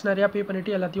டேக்ஸ் நிறையா பே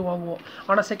பண்ணிவிட்டு எல்லாத்தையும் வாங்குவோம்.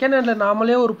 ஆனால் செகண்ட் ஹேண்டில்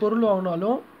நாமளே ஒரு பொருள்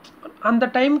வாங்கினாலும் அந்த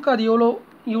டைமுக்கு அது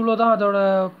இவ்வளோ தான் அதோட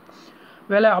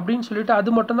விலை அப்படின்னு சொல்லிட்டு அது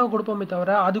மட்டும்தான் கொடுப்போமே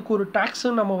தவிர அதுக்கு ஒரு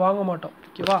டேக்ஸும் நம்ம வாங்க மாட்டோம்.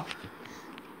 ஓகேவா?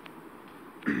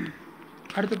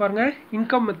 அடுத்து பாருங்கள்,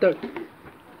 இன்கம் மெத்தட்.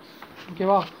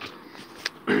 ஓகேவா?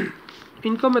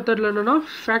 இன்கம் மெத்தடில் என்னென்னா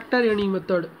factor earning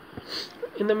method.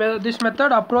 This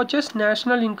method approaches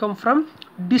national income from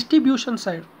distribution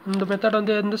side. இந்த மெத்தட்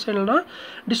வந்து எந்த சைடுனா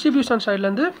டிஸ்ட்ரிபியூஷன்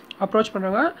சைட்லேருந்து அப்ரோச்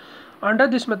பண்ணுறாங்க. Under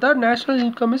this method, national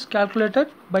income is calculated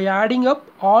by adding up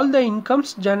all the incomes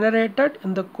generated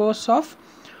in the course of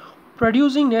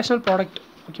producing national product.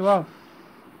 ஓகேவா?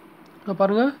 இப்போ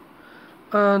பாருங்கள்,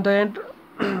 the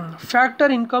factor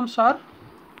incomes are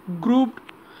grouped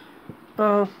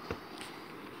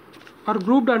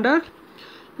under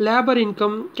labor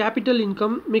income, capital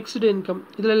income, mixed income.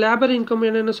 இதில் labor income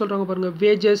என்னென்ன சொல்கிறாங்க பாருங்கள்,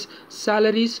 wages,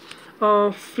 salaries,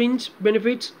 fringe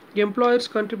benefits, employers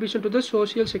contribution to the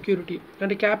social security. And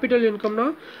capital income na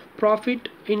profit,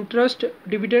 interest,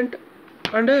 dividend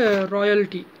and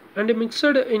royalty. And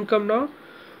mixed income na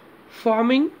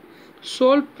farming,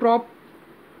 sole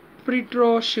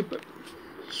proprietorship.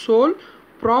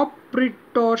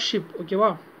 Okay,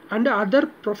 wow? and other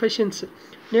professions.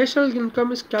 National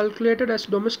income is calculated as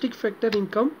domestic factor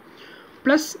income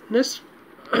plus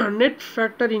net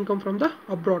factor income from the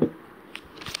abroad.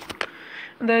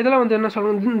 இந்த இதெல்லாம் வந்து என்ன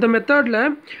சொல்கிறாங்க, இந்த மெத்தடில்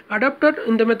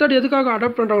இந்த method எதுக்காக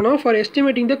adapt பண்ணுறாங்கன்னா for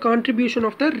estimating the contribution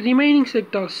of the remaining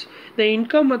sectors. இந்த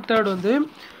இன்கம் மெத்தட் வந்து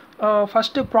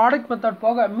ஃபஸ்ட்டு ப்ராடக்ட் மெத்தட்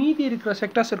போக மீதி இருக்கிற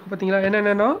செக்டார்ஸ் இருக்குது பார்த்தீங்களா,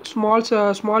 என்னென்னா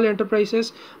small enterprises,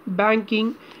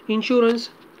 banking, insurance,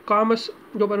 commerce.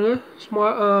 இங்கே பாருங்கள்,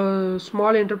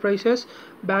 small enterprises,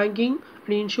 banking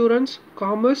and insurance,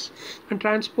 commerce and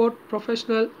transport,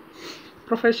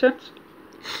 professions,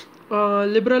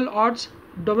 liberal arts,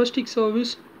 domestic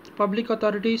service, public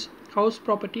authorities, house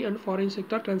property and foreign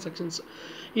sector transactions.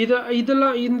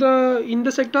 இதெல்லாம் இந்த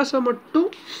செக்டார்ஸை மட்டும்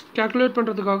கால்குலேட்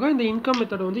பண்ணுறதுக்காக இந்த இன்கம்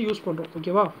மெத்தடை வந்து யூஸ் பண்ணுறோம்.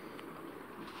 ஓகேவா,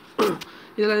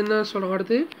 இதில் என்ன சொல்கிறோம்,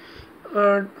 அடுத்து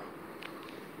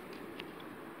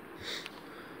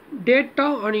டேட்டா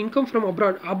ஆன் இன்கம் ஃப்ரம்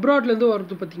அப்ராட்லேருந்து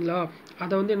வருது பார்த்தீங்களா,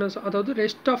 அதை வந்து என்ன, அதாவது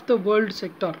rest of the world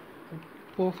sector.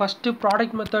 இப்போது ஃபஸ்ட்டு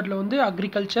ப்ராடக்ட் மெத்தடில் வந்து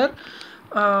அக்ரிகல்ச்சர்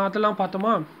அதெல்லாம்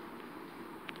பார்த்தோமா,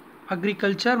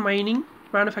 அக்ரிகல்ச்சர், மைனிங்,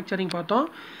 மேனுஃபேக்சரிங் பார்த்தோம்.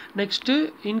 நெக்ஸ்ட்டு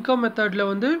இன்கம் மெத்தடில்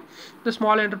வந்து இந்த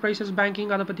ஸ்மால் என்டர்பிரைசஸ்,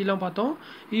 பேங்கிங் அதை பற்றிலாம் பார்த்தோம்.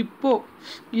 இப்போது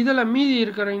இதில் மீதி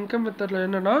இருக்கிற இன்கம் மெத்தடில்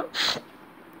என்னென்னா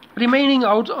ரிமைனிங்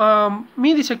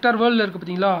மீதி செக்டார் வேர்ல்டில் இருக்குது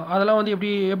பார்த்தீங்களா, அதெல்லாம் வந்து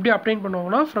எப்படி அப்டைன்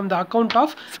பண்ணுவாங்கன்னா from the account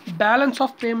of balance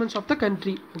of payments of the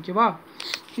country. ஓகேவா,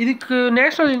 இதுக்கு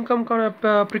நேஷ்னல் இன்கம்க்கான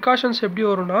ப்ரிகாஷன்ஸ் எப்படி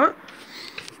வரும்னா,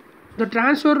 the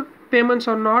transfer payments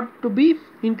are not to be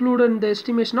included in the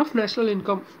estimation of national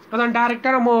income. அதான்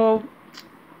டைரெக்டாக நம்ம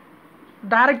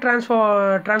டைரக்ட்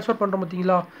ட்ரான்ஸ்ஃபர் பண்ணுறோம்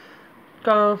பார்த்தீங்களா,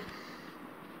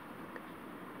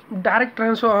 டைரக்ட்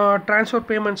ட்ரான்ஸ்ஃபர்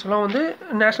பேமெண்ட்ஸ்லாம் வந்து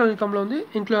நேஷ்னல் இன்கமில் வந்து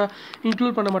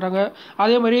இன்க்ளூட் பண்ண மாட்டாங்க.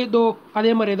 அதே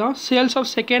மாதிரி தான் sales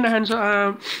of second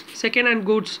hand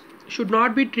goods should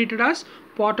not be treated as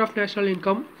part of national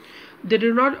income. they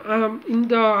do not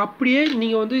இந்த அப்படியே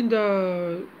நீங்கள் வந்து இந்த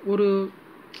ஒரு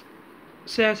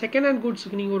செகண்ட் ஹேண்ட்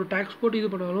குட்ஸுக்கு நீங்கள் ஒரு டேக்ஸ் போட்டு இது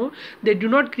பண்ணாலும் they do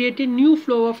not create a new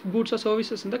flow of goods or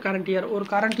services in the current year. ஒரு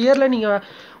கரண்ட் இயரில் நீங்கள்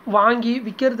வாங்கி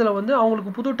விற்கிறதுல வந்து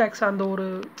அவங்களுக்கு புது டேக்ஸ் அந்த ஒரு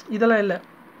இதெல்லாம் இல்லை.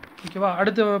 ஓகேவா,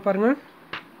 அடுத்து பாருங்கள்,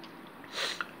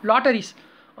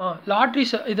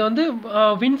 லாட்ரிஸ் இது வந்து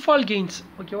வின்ஃபால் கெயின்ஸ்.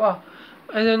 ஓகேவா,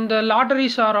 இந்த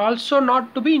லாட்டரிஸ் are also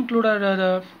not to be included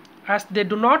as they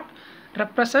do not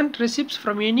represent receipts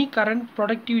from any current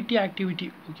productivity activity.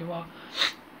 ஓகேவா,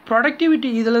 ப்ரொடக்டிவிட்டி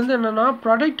இதுலேருந்து என்னென்னா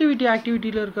ப்ரொடக்டிவிட்டி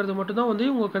ஆக்டிவிட்டியில் இருக்கிறது மட்டும்தான் வந்து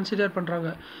இவங்க கன்சிடர் பண்ணுறாங்க.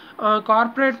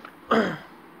 Corporate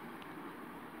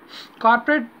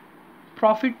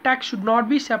profit tax should not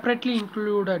be separately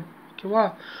included. ஓகேவா,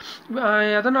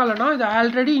 எதனாலனா இது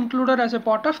already included as a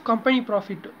part of company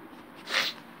profit.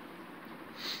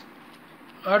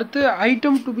 அடுத்து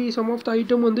item to be some of the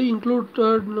item வந்து இன்க்ளூடட்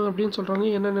அப்படின்னு சொல்கிறாங்க.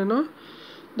 என்னென்னா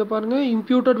இந்த பாருங்கள்,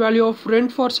 imputed value of rent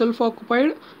for self-occupied,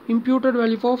 imputed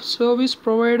value of service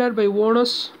provided by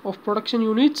owners of production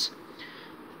units.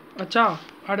 அச்சா,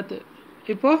 அடுத்து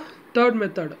இப்போ தேர்ட்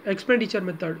மெத்தட் எக்ஸ்பெண்டிச்சர்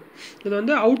மெத்தட். இது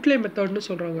வந்து அவுட்லே மெத்தட்னு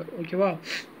சொல்கிறாங்க. ஓகேவா,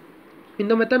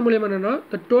 இந்த மெத்தட் மூலியமாக என்னென்னா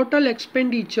the total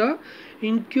expenditure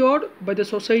incurred by the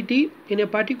society in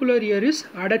a particular year is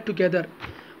added together.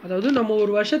 அதாவது நம்ம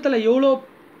ஒரு வருஷத்தில் எவ்வளோ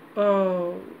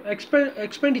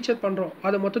எக்ஸ்பெண்டிச்சர் பண்ணுறோம்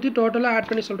அதை மொத்தத்தையும் டோட்டலாக ஆட்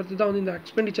பண்ணி சொல்கிறது தான் வந்து இந்த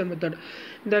எக்ஸ்பெண்டிச்சர் மெத்தட்.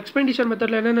 இந்த எக்ஸ்பெண்டிச்சர்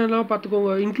மெத்தடில் என்னென்னலாம்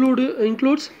பார்த்துக்கோங்க,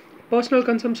 includes personal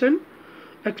consumption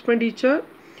expenditure,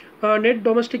 net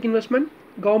domestic investment,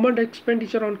 government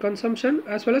expenditure on consumption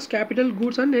as well as capital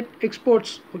goods and net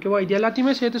exports. ஓகேவா, இது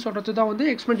எல்லாத்தையுமே சேர்த்து சொல்கிறது தான் வந்து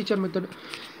எக்ஸ்பெண்டிச்சர் மெத்தட்.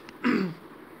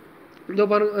 இதோ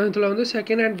பாருங்க, இதில் வந்து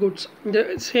செகண்ட் ஹேண்ட் குட்ஸ் இந்த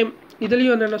சேம்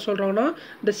இதுலேயும் வந்து என்ன சொல்கிறாங்கன்னா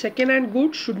the second hand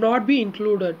goods should not be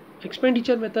included.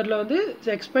 Expenditure மெத்தடில் வந்து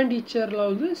எக்ஸ்பெண்டிச்சரில்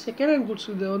வந்து செகண்ட் ஹேண்ட் குட்ஸ்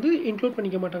இதை வந்து இன்க்ளூட்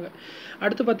பண்ணிக்க மாட்டாங்க.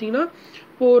 அடுத்து பார்த்தீங்கன்னா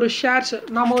இப்போது ஒரு ஷேர்ஸ்,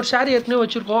 நம்ம ஒரு ஷேர் ஏற்கனவே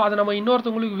வச்சுருக்கோம், அதை நம்ம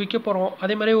இன்னொருத்தவங்களுக்கு விற்க போகிறோம்.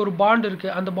 அதே மாதிரி ஒரு பாண்ட்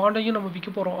இருக்குது, அந்த பாண்டையும் நம்ம விற்க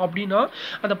போகிறோம் அப்படின்னா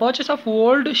அந்த purchase of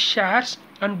old shares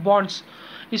and bonds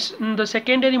is இந்த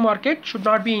secondary market should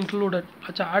not be included.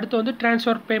 ஆச்சா, அடுத்து வந்து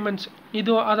ட்ரான்ஸ்ஃபர் பேமெண்ட்ஸ்.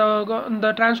 இது இந்த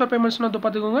ட்ரான்ஸ்ஃபர் பேமெண்ட்ஸ்னு வந்து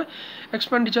பார்த்துக்கோங்க,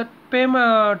 expenditure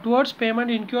towards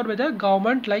payment இன்க்யூர்ட் with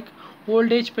government like old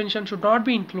age pension should not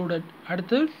be included.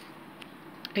 அடுத்து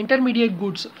intermediate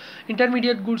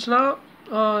goodsனா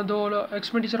the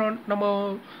expenditure on நம்ம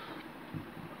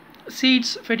seeds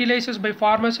fertilizers by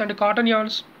farmers and cotton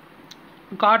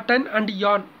and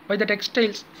yarn by the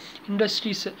textiles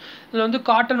industries. இதில் வந்து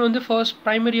cotton வந்து first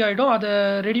primary ஆகிடும், அதை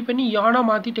ready பண்ணி யானாக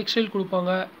மாற்றி textile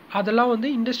கொடுப்பாங்க. அதெல்லாம் வந்து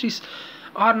industries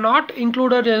are not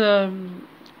included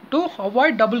to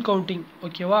avoid double counting.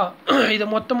 ஓகேவா, இதை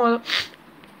மொத்தமாக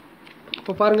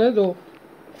இப்போ பாருங்கள், இதோ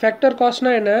ஃபேக்டர்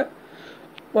காஸ்ட்னா என்ன,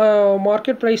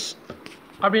 மார்க்கெட் ப்ரைஸ்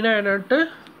அப்படின்னா என்னன்ட்டு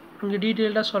இங்கே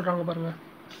டீட்டெயில்டாக சொல்கிறாங்க பாருங்கள்.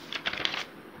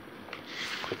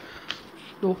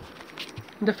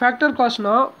 இந்த ஃபேக்டர்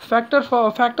காஸ்ட்னா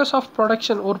ஃபேக்டர்ஸ் ஆஃப்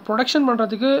ப்ரொடக்ஷன். ஒரு ப்ரொடக்ஷன்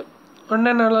பண்ணுறதுக்கு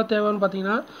என்னென்னலாம் தேவைன்னு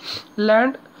பார்த்தீங்கன்னா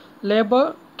land, labour,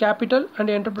 capital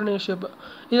and entrepreneurship.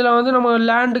 இதில் வந்து நம்ம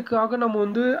லேண்டுக்காக நம்ம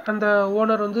வந்து அந்த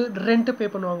ஓனர் வந்து ரெண்ட்டு பே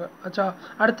பண்ணுவாங்க ஆச்சா.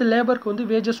 அடுத்து லேபருக்கு வந்து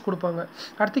வேஜஸ் கொடுப்பாங்க.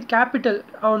 அடுத்து கேபிட்டல்,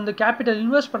 அந்த கேபிட்டல்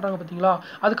இன்வெஸ்ட் பண்ணுறாங்க பார்த்தீங்களா,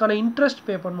 அதுக்கான இன்ட்ரெஸ்ட்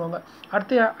பே பண்ணுவாங்க.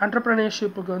 அடுத்து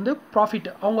என்டர்பிரினர்ஷிப்புக்கு வந்து ப்ராஃபிட்,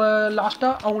 அவங்க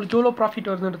லாஸ்ட்டாக அவங்களுக்கு எவ்வளோ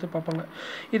ப்ராஃபிட் வருதுன்றது பார்ப்பாங்க.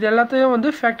 இது எல்லாத்தையும்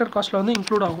வந்து ஃபேக்டர் காஸ்ட்டில் வந்து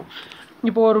இன்க்ளூட் ஆகும்.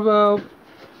 இப்போ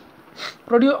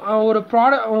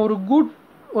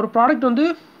ஒரு ப்ராடக்ட் வந்து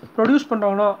ப்ரொடியூஸ்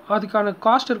பண்ணுறாங்கன்னா அதுக்கான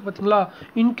காஸ்ட் இருக்குது பார்த்தீங்களா.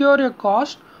 Incur a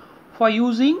cost for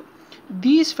using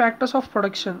these factors of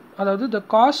production, அதாவது த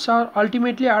cost R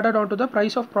ultimately added on to the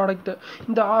price of product.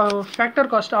 இந்த ஃபேக்டர்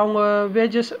காஸ்ட் அவங்க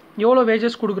எவ்வளோ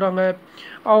வேஜஸ் கொடுக்குறாங்க,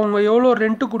 அவங்க எவ்வளோ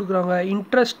ரெண்ட்டு கொடுக்குறாங்க,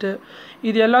 இன்ட்ரெஸ்ட்டு,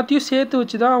 இது எல்லாத்தையும் சேர்த்து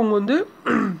வச்சு தான் அவங்க வந்து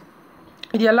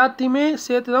இது எல்லாத்தையுமே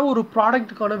சேர்த்து தான் ஒரு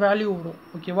ப்ராடக்ட்டுக்கான வேல்யூ வரும்.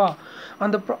 ஓகேவா.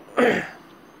 அந்த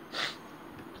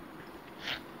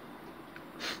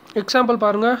எக்ஸாம்பிள்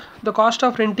பாருங்கள். த cost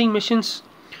of renting machines,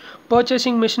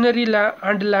 purchasing machinery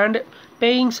and land,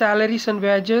 paying salaries and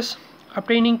wages,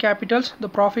 obtaining capitals, the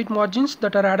profit margins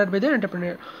that are added by the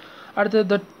entrepreneur. அடுத்து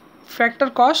the factor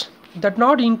cost that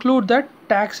not include the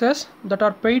taxes that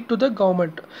are paid to the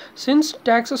government, since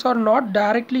taxes are not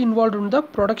directly involved in the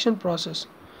production process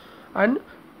and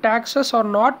taxes are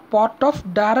not part of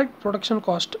direct production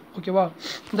cost. ஓகேவா.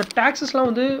 இந்த டேக்ஸஸ்லாம்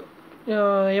வந்து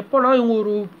எப்போனா இவங்க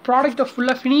ஒரு ப்ராடக்டை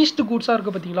ஃபுல்லாக finished கூட்ஸாக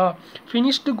இருக்குது பார்த்தீங்களா,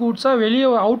 ஃபினிஷ்டு கூட்ஸாக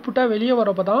அவுட்புட்டாக வெளியே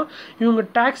வரப்போ தான் இவங்க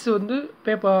டேக்ஸ் வந்து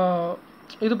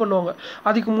இது பண்ணுவாங்க.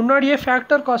 அதுக்கு முன்னாடியே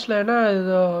ஃபேக்டர் காஸ்ட்டில் என்ன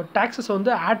டேக்ஸஸ்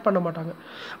வந்து ஆட் பண்ண மாட்டாங்க.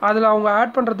 அதில் அவங்க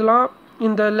ஆட் பண்ணுறதுலாம்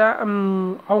இந்த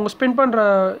அவங்க ஸ்பெண்ட் பண்ணுற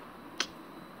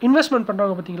இன்வெஸ்ட்மெண்ட்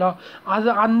பண்ணுறாங்க பார்த்தீங்களா,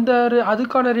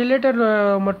 அதுக்கான ரிலேட்டட்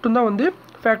மட்டும்தான் வந்து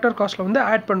ஃபேக்டர் காஸ்ட்டில் வந்து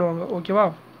ஆட் பண்ணுவாங்க. ஓகேவா.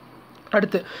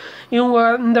 அடுத்து இவங்க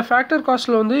இந்த ஃபேக்டர்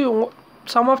காஸ்ட்டில் வந்து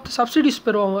சம் ஆஃப் த சப்சிடிஸ்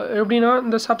பெறுவாங்க. எப்படின்னா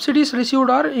இந்த subsidies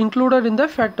received R included in the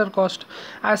factor cost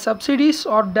as subsidies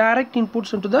R direct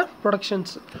inputs in to the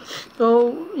productions.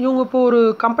 இவங்க இப்போ ஒரு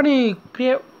கம்பெனி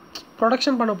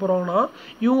ப்ரொடக்ஷன் பண்ண போகிறோம்னா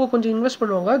இவங்க கொஞ்சம் இன்வெஸ்ட்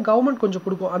பண்ணுவாங்க, கவர்மெண்ட் கொஞ்சம்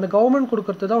கொடுக்கும். அந்த கவர்மெண்ட்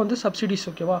கொடுக்கறது தான் வந்து சப்சிடிஸ்.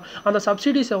 ஓகேவா. அந்த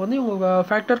சப்சிடிஸை வந்து இவங்க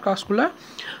ஃபேக்டர் காஸ்ட்குள்ளே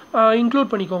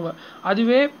இன்க்ளூட் பண்ணிக்கோங்க.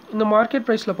 அதுவே இந்த மார்க்கெட்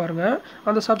ப்ரைஸில் பாருங்கள்,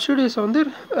 அந்த சப்சிடிஸை வந்து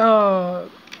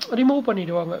ரிமூவ்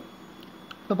பண்ணிடுவாங்க.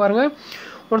 இப்போ பாருங்கள்,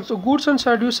 once the goods and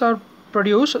services are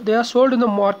produced, they are sold in the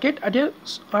market at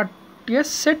a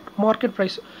set market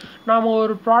price. நாம்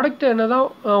ஒரு ப்ராடக்ட் என்ன தான்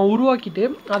உருவாக்கிட்டு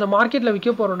அதை மார்க்கெட்டில்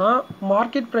விற்க போகிறோன்னா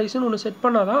மார்க்கெட் ப்ரைஸ்னு ஒன்று செட்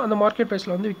பண்ணால் தான் அந்த மார்க்கெட்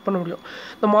ப்ரைஸில் வந்து விற்க பண்ண முடியும்.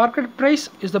 the market price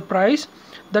is the price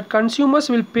that consumers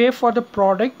will pay for the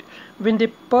product when they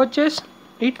purchase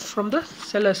it from the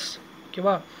sellers.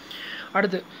 ஓகேவா.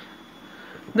 அடுத்து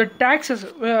the taxes.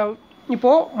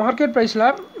 இப்போது மார்க்கெட் ப்ரைஸில்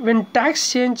when tax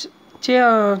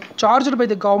charged by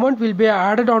the government will be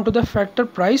added onto the factor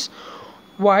price,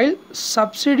 while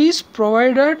subsidies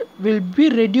provided will be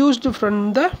reduced from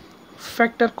the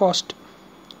factor cost.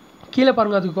 கீழே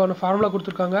பாருங்கள், அதுக்கான formula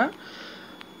கொடுத்துருக்காங்க.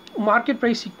 Market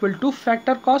price equal to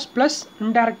factor cost plus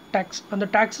indirect tax. அந்த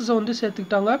டேக்ஸஸை வந்து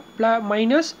சேர்த்துக்கிட்டாங்க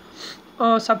minus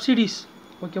subsidies.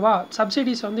 ஓகேவா.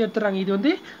 Subsidies வந்து எடுத்துகிறாங்க. இது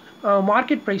வந்து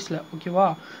மார்க்கெட் ப்ரைஸில். ஓகேவா.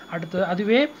 அடுத்து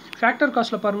அதுவே ஃபேக்டர்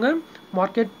காஸ்ட்டில் பாருங்கள்,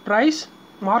 மார்க்கெட்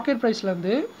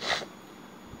ப்ரைஸ்லேருந்து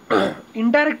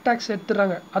இன்டைரக்ட் டேக்ஸ்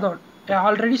எடுத்துடுறாங்க. அதான்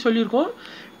ஆல்ரெடி சொல்லியிருக்கோம்,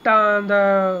 அந்த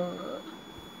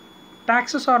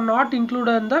taxes are not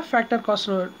included in the factor cost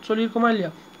சொல்லியிருக்கோமா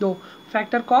இல்லையா. though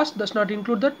factor cost does not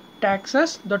include the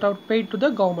taxes that are paid to the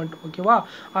government. ஓகேவா.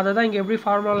 அதை தான் இங்கே எப்படி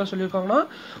ஃபார்முலாவில் சொல்லியிருக்காங்கன்னா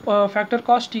factor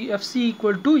cost FC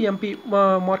equal to MP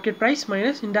market price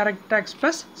minus indirect tax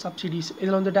plus subsidies.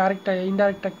 இதில் வந்து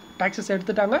இன்டைரக்ட் டேக்ஸஸ்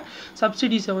எடுத்துட்டாங்க,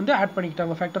 சப்சிடிஸை வந்து ஆட்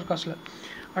பண்ணிக்கிட்டாங்க ஃபேக்டர் காஸ்ட்டில்.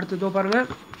 அடுத்ததோ பாருங்கள்,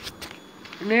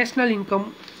 நேஷ்னல் இன்கம்,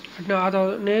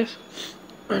 அதாவது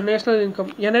national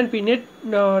income NNP net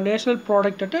national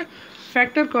product at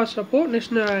factor cost. அப்போது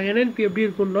NNP எப்படி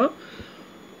இருக்குன்னா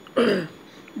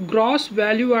gross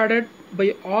value added by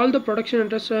all the production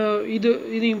interests. இது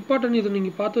இம்பார்ட்டன்ட், இது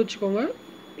நீங்கள் பார்த்து வச்சுக்கோங்க.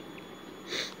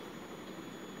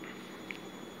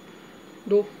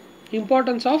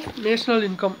 Importance of national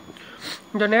income.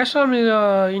 இந்த நேஷ்னல்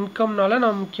இன்கம்னால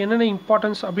நமக்கு என்னென்ன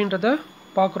இம்பார்ட்டன்ஸ் அப்படின்றத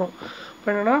பார்க்குறோம். இப்போ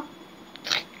என்னென்னா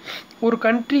ஒரு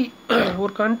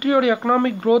கண்ட்ரியோட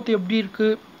எக்கனாமிக் க்ரோத் எப்படி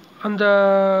இருக்குது,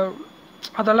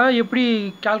 அதெல்லாம் எப்படி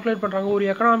கால்குலேட் பண்ணுறாங்க. ஒரு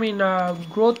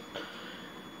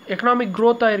எக்கனாமிக்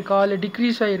க்ரோத் ஆகிருக்கா இல்லை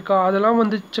டிக்ரீஸ் ஆகிருக்கா, அதெல்லாம்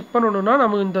வந்து செக் பண்ணணுன்னா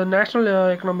நமக்கு இந்த நேஷ்னல்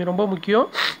எக்கனாமி ரொம்ப முக்கியம்.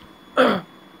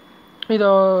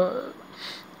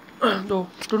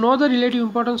 to know the relative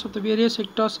importance of the various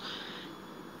sectors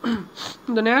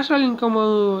இந்த நேஷ்னல் இன்கம்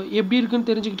எப்படி இருக்குன்னு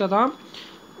தெரிஞ்சுக்கிட்டா தான்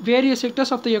various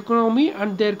sectors of the economy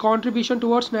and there contribution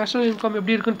towards national income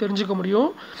எப்படி இருக்குன்னு தெரிஞ்சுக்க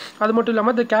முடியும். அது மட்டும்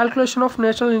இல்லாமல் த கேல்குலேஷன் ஆஃப்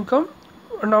நேஷ்னல் இன்கம்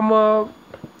நம்ம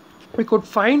we could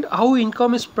find how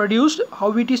income is produced, how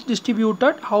it is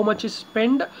distributed, how much is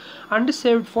spent and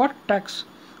saved for tax.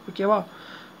 ஓகேவா?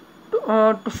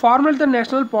 To formulate the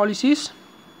national policies,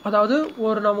 அதாவது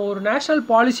நம்ம ஒரு நேஷ்னல்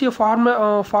பாலிசியை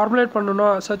ஃபார்முலேட்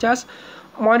பண்ணணும், such as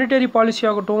மானிட்டரி பாலிசி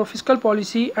ஆகட்டும், fiscal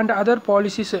policy and other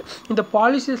policies. இந்த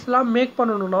பாலிசிஸ்லாம் make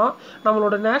பண்ணணும்னா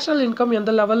நம்மளோட நேஷ்னல் இன்கம்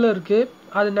எந்த லெவலில் இருக்குது,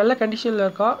 அது நல்ல கண்டிஷனில்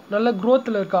இருக்கா, நல்ல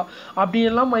க்ரோத்தில் இருக்கா,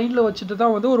 அப்படின்லாம் மைண்டில் வச்சுட்டு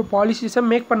தான் வந்து ஒரு பாலிசிஸை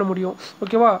மேக் பண்ண முடியும்.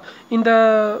 ஓகேவா?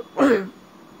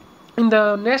 இந்த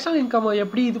நேஷ்னல் இன்கம்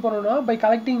எப்படி இது பண்ணணும்னா by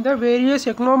collecting the various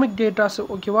economic datas.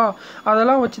 ஓகேவா?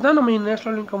 அதெல்லாம் வச்சு தான் நம்ம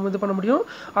நேஷ்னல் இன்கம் இது பண்ண முடியும்.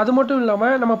 அது மட்டும்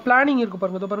இல்லாமல் நம்ம பிளானிங் இருக்குது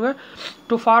பாருங்கள், இது பாருங்கள்,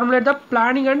 to formulate the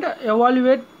planning and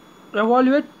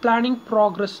evaluate planning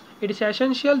progress. It is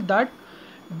essential that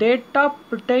data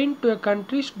pertain to a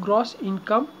country's gross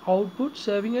income, output,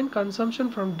 saving and consumption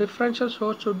from differential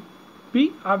sources should be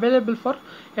available for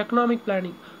economic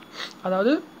planning.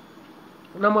 அதாவது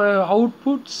நம்ம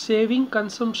output, saving,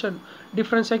 consumption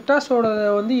different செக்டர்ஸோட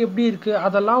வந்து எப்படி இருக்குது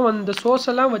அதெல்லாம் வந்து source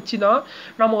எல்லாம் வச்சு தான்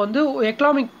நம்ம வந்து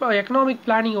எக்கனாமிக்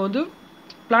பிளானிங்கை வந்து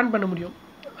பிளான் பண்ண முடியும்.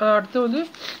 அடுத்து வந்து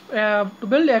to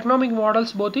build economic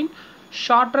models both in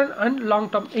short run and long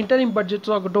term, interim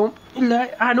budgets ஆகட்டும் இல்லை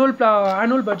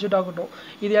ஆனுவல் பட்ஜெட் ஆகட்டும்,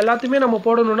 இது எல்லாத்தையுமே நம்ம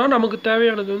போடணும்னா நமக்கு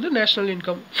தேவையானது வந்து நேஷ்னல்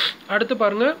இன்கம். அடுத்து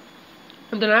பாருங்கள்,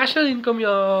 இந்த நேஷ்னல் இன்கம்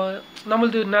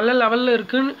நம்மளது நல்ல லெவலில்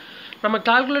இருக்குதுன்னு நம்ம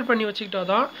கால்குலேட் பண்ணி வச்சுக்கிட்டா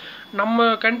தான் நம்ம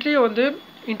கண்ட்ரியை வந்து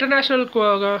இன்டர்நேஷ்னல்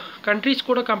கண்ட்ரிஸ்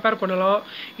கூட கம்பேர் பண்ணலாம்,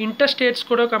 இன்டர்ஸ்டேட்ஸ்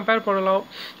கூட கம்பேர் பண்ணலாம்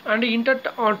and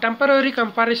temporary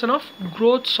comparison of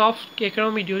growths of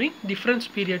economy during difference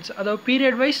periods. அதாவது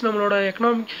பீரியட் வைஸ் நம்மளோட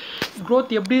எக்கனாமிக்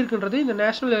க்ரோத் எப்படி இருக்குன்றது இந்த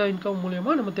நேஷ்னல் இன்கம்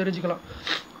மூலயமா நம்ம தெரிஞ்சுக்கலாம்.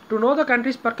 To know the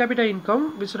countries per capita income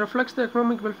which reflects the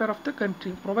economic welfare of the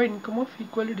country, provide income of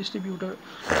equally distributed.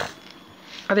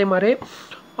 அதே மாதிரி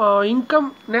இன்கம்,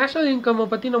 நேஷ்னல் இன்கம்மை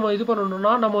பற்றி நம்ம இது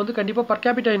பண்ணணும்னா நம்ம வந்து கண்டிப்பாக பர்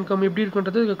கேபிட்டா இன்கம் எப்படி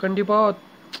இருக்குன்றது கண்டிப்பாக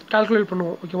கால்குலேட்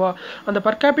பண்ணுவோம். ஓகேவா? அந்த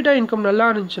பர் கேபிட்டா இன்கம் நல்லா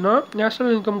இருந்துச்சுன்னா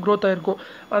நேஷ்னல் இன்கம் க்ரோத் ஆகிருக்கும்.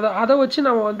 அதை வச்சு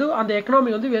நம்ம வந்து அந்த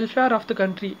எக்கனாமி வந்து வெல்ஃபேர் ஆஃப் த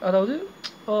கண்ட்ரி, அதாவது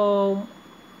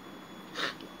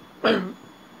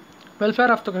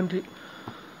வெல்ஃபேர் ஆஃப் த கண்ட்ரி.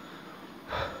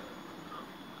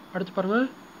 அடுத்து பாருங்கள்,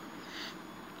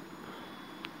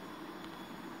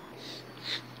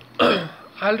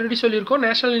 ஆல்ரெடி சொல்லியிருக்கோம்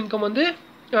நேஷ்னல் இன்கம் வந்து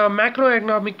மேக்ரோ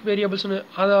எக்கனாமிக் வேரியபிள்ஸ்னு.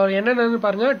 அது என்னென்னு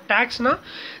பாருங்கள், டேக்ஸ்னால்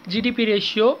GDP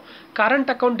ratio,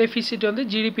 current account deficit வந்து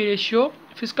GDP ratio,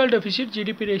 fiscal deficit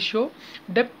GDP ratio,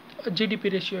 depth GDP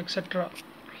ratio etcetera.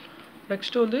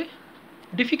 Next வந்து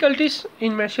டிஃபிகல்ட்டிஸ்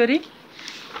இன் மெஷரிங்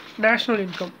நேஷ்னல்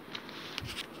இன்கம்.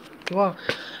 ஓகேவா?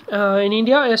 In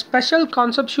India a special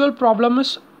conceptual problem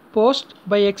is posed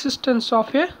by existence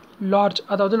of a large,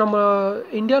 அதாவது நம்ம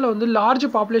இந்தியாவில் வந்து large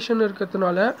population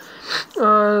இருக்கிறதுனால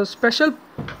special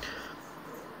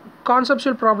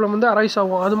conceptual problem வந்து arise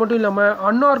ஆகும். அது மட்டும் இல்லாமல்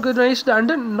அன்ஆர்கனைஸ்டு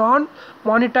அண்டு நான்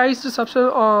மானிட்டைஸ்டு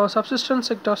சப்சிஸ்டன்ஸ்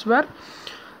செக்டர்ஸ் வேர்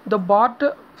த பாட்.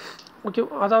 ஓகே,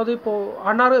 அதாவது இப்போ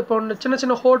சின்ன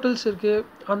சின்ன ஹோட்டல்ஸ் இருக்குது,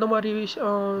 அந்த மாதிரி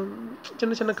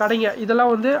சின்ன சின்ன கடைங்க,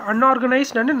 இதெல்லாம் வந்து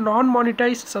அன்ஆர்கனைஸ்ட் அண்டு நான்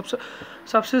மானிட்டைஸ்ட்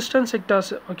சப்சிஸ்டன்ஸ்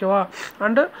செக்டர்ஸ். ஓகேவா?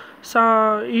 அண்டு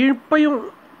இப்பையும்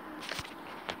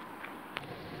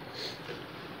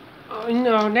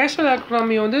நேஷ்னல்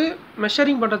எக்கனாமி வந்து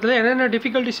மெஷரிங் பண்ணுறதுல என்னென்ன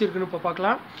டிஃபிகல்ட்டிஸ் இருக்குதுன்னு இப்போ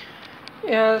பார்க்கலாம்.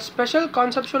 Special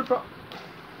conceptual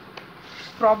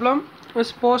problem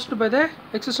is post by the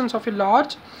existence of a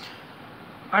large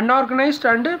unorganized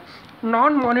and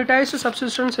non-monetized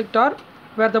subsistence sector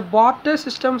where the barter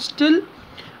system still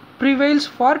prevails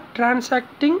for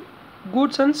transacting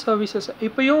goods and services.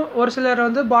 இப்போயும் ஒரு சிலர்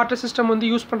வந்து பார்ட்டர் சிஸ்டம்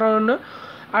வந்து யூஸ் பண்ணுறாங்கன்னு.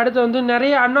 அடுத்து வந்து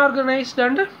நிறைய அன்ஆர்கனைஸ்டு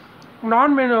அண்ட்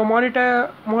நான்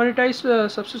மானிட்டைஸ்டு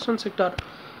சப்சிஸ்டன்ஸ் செக்டார்.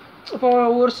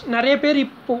 இப்போது நிறைய பேர்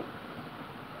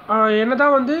இப்போது என்ன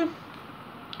தான் வந்து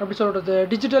அப்படி சொல்கிறது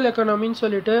டிஜிட்டல் எக்கனாமின்னு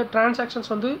சொல்லிட்டு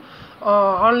டிரான்சாக்ஷன்ஸ் வந்து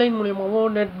ஆன்லைன் மூலியமாகவோ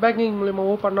நெட் பேங்கிங்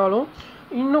மூலியமாகவோ பண்ணாலும்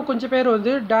இன்னும் கொஞ்சம் பேர்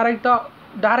வந்து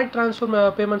டைரக்ட் ட்ரான்ஸ்ஃபர்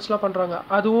பேமெண்ட்ஸ்லாம் பண்ணுறாங்க.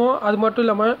 அது மட்டும்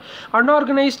இல்லாமல்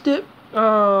அன்ஆர்கனைஸ்டு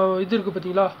இது இருக்குது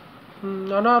பார்த்தீங்களா,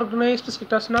 அன்ஆர்கனைஸ்டு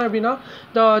செக்டர்ஸ்னால் எப்படின்னா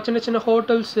இந்த சின்ன சின்ன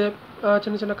ஹோட்டல்ஸு,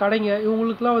 சின்ன சின்ன கடைங்க,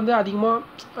 இவங்களுக்குலாம் வந்து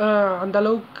அதிகமாக அந்த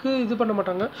அளவுக்கு இது பண்ண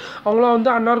மாட்டாங்க. அவங்களாம் வந்து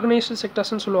அன்ஆர்கனைஸ்டு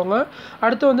செக்டர்ஸ்ன்னு சொல்லுவாங்க.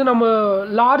 அடுத்து வந்து நம்ம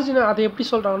லார்ஜ்னு அதை எப்படி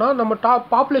சொல்கிறாங்கன்னா, நம்ம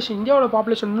பாப்புலேஷன், இந்தியாவோட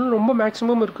பாப்புலேஷன் வந்து ரொம்ப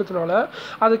மேக்ஸிமம் இருக்கிறதுனால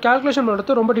அது கேல்குலேஷன்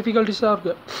பண்ணுறது ரொம்ப டிஃபிகல்ட்டிஸாக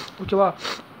இருக்குது. ஓகேவா?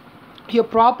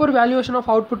 Proper valuation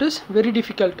of output is very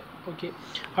difficult. Okay,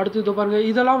 அடுத்து இது பாருங்கள்,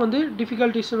 இதெல்லாம் வந்து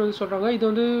டிஃபிகல்ட்டிஸ்ன்னு வந்து சொல்கிறாங்க. இது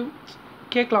வந்து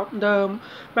கேட்கலாம். இந்த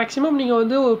மேக்ஸிமம் நீங்கள்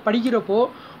வந்து படிக்கிறப்போ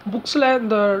புக்ஸில்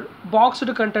இந்த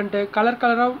பாக்ஸ்டு கண்டென்ட்டு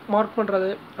கலராக மார்க்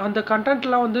பண்ணுறது அந்த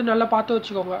கண்டென்ட்லாம் வந்து நல்லா பார்த்து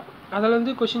வச்சுக்கோங்க. அதில்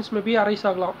வந்து கொஷின்ஸ் மேபி அரைஸ்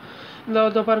ஆகலாம்.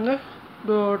 இந்த பாருங்கள்,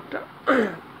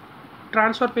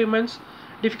 transfer payments,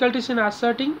 difficulties in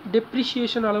asserting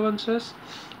depreciation allowances,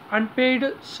 unpaid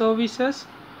services,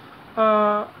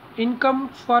 income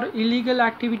for illegal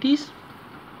activities,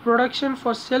 production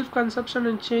for self-consumption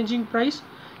and changing price,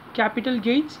 capital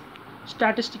gains,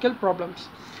 statistical problems.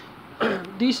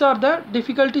 These are the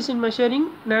difficulties in measuring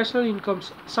national incomes.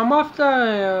 Some of the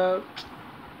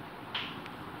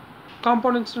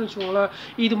காம்போனன்ட்ஸ்னு வச்சுக்கோங்களேன்.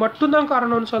 இது மட்டும்தான்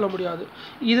காரணம்னு சொல்ல முடியாது.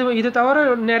 இதை தவிர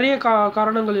நிறைய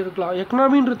காரணங்கள் இருக்கலாம்.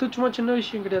 எக்கனாமின்றது சும்மா சின்ன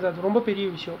விஷயம் கிடையாது, அது ரொம்ப பெரிய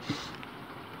விஷயம்.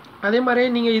 அதே மாதிரி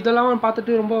நீங்கள் இதெல்லாம்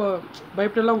பார்த்துட்டு ரொம்ப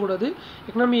பயப்படலாம் கூடாது.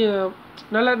 எக்கனாமி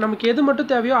நல்லா நமக்கு எது மட்டும்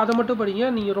தேவையோ அதை மட்டும்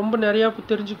படிங்க. நீங்கள் ரொம்ப நிறையா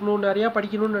தெரிஞ்சுக்கணும், நிறையா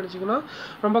படிக்கணும்னு நினச்சிங்கன்னா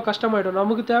ரொம்ப கஷ்டமாயிடும்.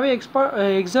 நமக்கு தேவை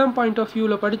எக்ஸாம் பாயிண்ட் ஆஃப்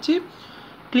வியூவில் படித்து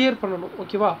கிளியர் பண்ணணும்.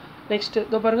 ஓகேவா? நெக்ஸ்ட்டு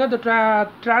இதை பாருங்கள், இந்த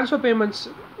ட்ரான்ஸ்ஃபர் பேமெண்ட்ஸ்.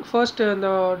 ஃபர்ஸ்ட்டு இந்த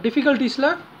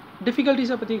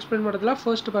டிஃபிகல்ட்டிஸை பற்றி எக்ஸ்பிளைன் பண்ணுறதுல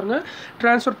ஃபர்ஸ்ட்டு பாருங்கள்,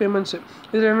 ட்ரான்ஸ்ஃபர் பேமெண்ட்ஸு.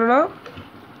 இதில் என்னென்னா,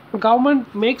 government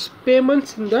maths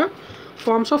payments in the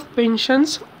forms of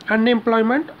pensions,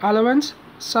 unemployment allowance,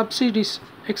 subsidies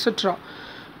extra.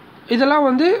 இதெல்லாம்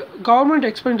வந்து கவர்மெண்ட்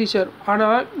எக்ஸ்பெண்டிச்சர்.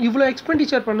 ஆனால் இவ்வளோ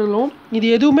எக்ஸ்பெண்டிச்சர் பண்ணலும் இது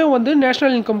எதுவுமே வந்து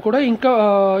நேஷ்னல் இன்கம் கூட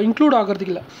இன்க்ளூட்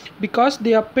ஆகிறதுக்கு இல்லை. Because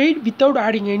they are paid without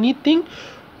adding any thing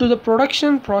to the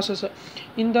production process.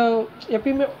 இந்த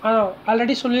எப்பயுமே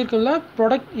ஆல்ரெடி சொல்லியிருக்கோம்ல,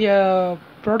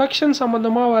 ப்ரொடக்ஷன்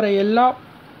சம்மந்தமாக வர எல்லா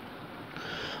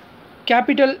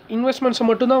கேபிட்டல் இன்வெஸ்ட்மெண்ட்ஸை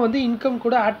மட்டும்தான் வந்து இன்கம்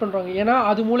கூட ஆட் பண்ணுறாங்க. ஏன்னா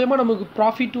அது மூலயமா நமக்கு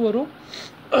ப்ராஃபிட்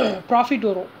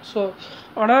வரும். ஸோ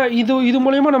ஆனால் இது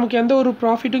மூலயமா நமக்கு எந்த ஒரு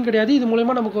ப்ராஃபிட்டும் கிடையாது. இது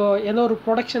மூலயமா நமக்கு எந்த ஒரு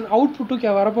ப்ரொடக்ஷன்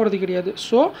அவுட்புட்டும் வரப்போகிறது கிடையாது.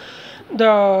 So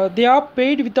they are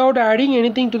paid without adding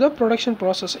anything to the production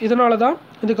process. இதனால தான்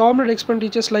இந்த government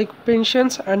expenditures like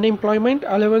pensions, unemployment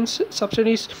allowance,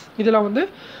 subsidies இதெல்லாம் வந்து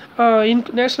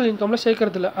நேஷ்னல் இன்கமில்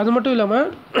சேர்க்கறதில்ல. அது மட்டும் இல்லாமல்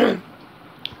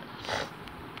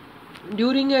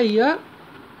during a year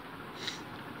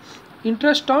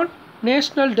interest on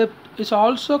national dept is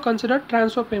also considered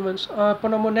transfer payments. இப்போ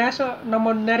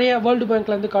நம்ம நிறைய வேர்ல்டு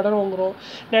பேங்க்லேருந்து கடன் வாங்குகிறோம்,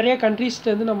 நிறைய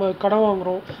கண்ட்ரீஸ்லேருந்து நம்ம கடன்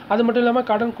வாங்குகிறோம். அது மட்டும் இல்லாமல்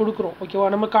கடன் கொடுக்குறோம். ஓகேவா?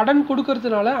 நம்ம கடன்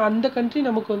கொடுக்கறதுனால அந்த கண்ட்ரி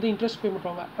நமக்கு வந்து இன்ட்ரெஸ்ட் பே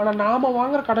பண்ணுவாங்க. ஆனால் நாம்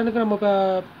வாங்குகிற கடனுக்கு நம்ம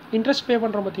இன்ட்ரெஸ்ட் பே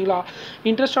பண்ணுறோம் பார்த்தீங்களா?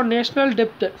 இன்ட்ரெஸ்ட் ஆன் நேஷ்னல்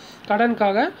டெப்ட்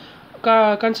கடனுக்காக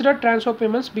consider transfer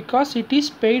payments because it is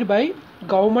paid by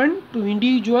government to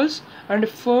individuals and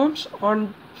firms on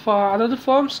அதாவது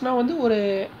ஃபர்ம்ஸ்னால் வந்து ஒரு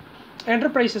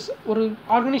என்டர்பிரைசஸ், ஒரு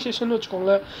ஆர்கனைசேஷன்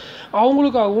வச்சுக்கோங்களேன்.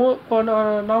 அவங்களுக்காகவும் இப்போ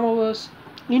நாம்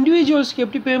இண்டிவிஜுவல்ஸ்க்கு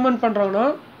எப்படி பேமெண்ட் பண்ணுறாங்கன்னா,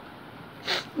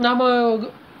 நாம்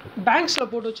பேங்க்ஸில்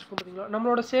போட்டு வச்சுருக்கோம் பார்த்தீங்களா,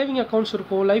 நம்மளோட சேவிங் அக்கௌண்ட்ஸ்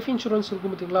இருக்கும், லைஃப் இன்சூரன்ஸ்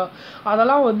இருக்கும் பார்த்தீங்களா,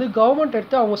 அதெல்லாம் வந்து கவர்மெண்ட்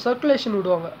எடுத்து அவங்க சர்க்குலேஷன்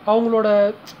விடுவாங்க. அவங்களோட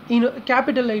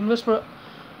கேபிட்டலில் இன்வெஸ்ட்மெண்ட்,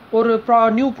 ஒரு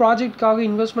நியூ ப்ராஜெக்ட்காக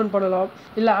இன்வெஸ்ட்மெண்ட் பண்ணலாம்,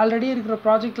 இல்லை ஆல்ரெடி இருக்கிற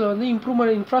ப்ராஜெக்டில் வந்து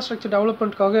இன்ஃப்ராஸ்ட்ரக்சர்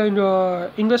டெவலப்மெண்ட்காக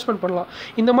இன்வெஸ்ட்மெண்ட் பண்ணலாம்.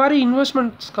 இந்த மாதிரி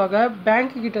இன்வெஸ்ட்மெண்ட்ஸ்க்காக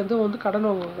பேங்க்கிட்டேருந்து வந்து கடன்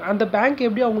வாங்குவாங்க. அந்த பேங்க்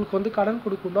எப்படி அவங்களுக்கு வந்து கடன்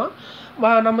கொடுக்குன்னா,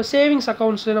 நம்ம சேவிங்ஸ்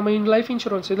அக்கௌண்ட்ஸு, நம்ம லைஃப்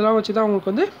இன்சூரன்ஸ் இதெல்லாம் வச்சு தான்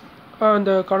அவங்களுக்கு வந்து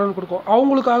அந்த கடன் கொடுக்கும்.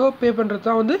 அவங்களுக்காக பே பண்ணுறது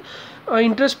தான் வந்து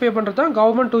இன்ட்ரெஸ்ட் பே பண்ணுறது தான்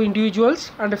government to individuals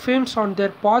and ஃபேம்ஸ் on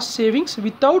their past savings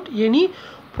without any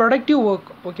productive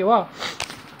work. ஓகேவா?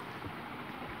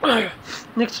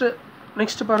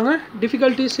 நெக்ஸ்ட் பாருங்கள்,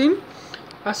 டிஃபிகல்ட்டிஸ் இன்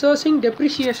அசஸிங்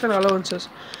டெப்ரிஷியேஷன் அலவன்சஸ்.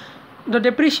 இந்த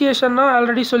டெப்ரிஷியேஷன்னா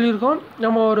ஆல்ரெடி சொல்லியிருக்கோம்.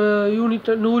 நம்ம ஒரு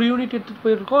 100 யூனிட் எடுத்துகிட்டு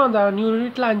போயிருக்கோம். அந்த 100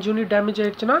 யூனிட்டில் 5 யூனிட் டேமேஜ்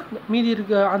ஆகிடுச்சுன்னா மீதி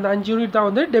இருக்க அந்த 5 யூனிட் தான்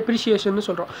வந்து டெப்ரிஷியேஷன்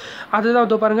சொல்கிறோம். அதுதான்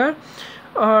வந்து பாருங்கள்,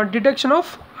 டிடக்ஷன்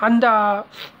ஆஃப் அந்த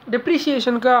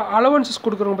டெப்ரிஷியேஷனுக்கு அலவன்சஸ்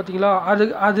கொடுக்குறோம் பார்த்தீங்களா,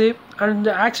 அது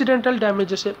அந்த ஆக்சிடென்டல்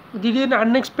டேமேஜஸ்ஸு, திடீர்னு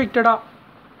அன்எக்ஸ்பெக்டடாக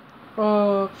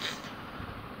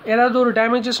ஏதாவது ஒரு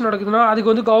டேமேஜஸ் நடக்குதுன்னா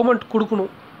அதுக்கு வந்து கவர்மெண்ட்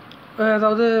கொடுக்கணும்.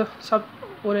 அதாவது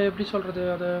ஒரு எப்படி சொல்கிறது,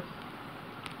 அது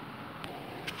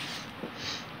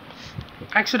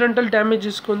ஆக்சிடென்டல்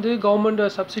டேமேஜஸ்க்கு வந்து கவர்மெண்ட்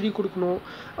சப்சிடி கொடுக்கணும்.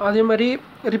 அதே மாதிரி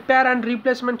repair and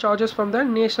replacement charges from the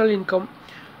national income.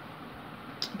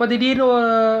 இப்போ திடீர்னு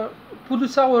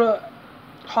புதுசாக ஒரு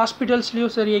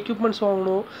ஹாஸ்பிட்டல்ஸ்லேயும் சரி எக்யூப்மெண்ட்ஸ்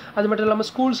வாங்கணும். அது மட்டும் இல்லாமல்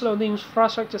ஸ்கூல்ஸில் வந்து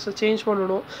இன்ஃப்ராஸ்ட்ரக்சர்ஸை சேஞ்ச்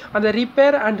பண்ணணும். அந்த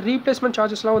ரிப்பேர் அண்ட் ரீப்ளேஸ்மெண்ட்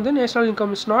சார்ஜஸ்லாம் வந்து national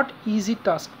income is not easy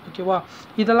task. ஓகேவா?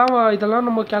 இதெல்லாம்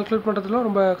நம்ம கேல்குலேட் பண்ணுறதுலாம்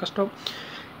ரொம்ப கஷ்டம்.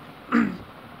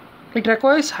 It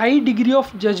requires high degree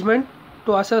of judgement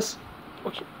to assess.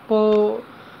 Okay, இப்போது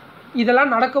இதெல்லாம்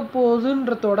நடக்க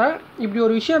போகுதுன்றதோட இப்படி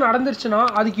ஒரு விஷயம் நடந்துருச்சுன்னா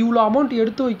அதுக்கு இவ்வளோ அமௌண்ட்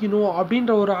எடுத்து வைக்கணும்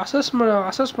அப்படின்ற ஒரு அசஸ்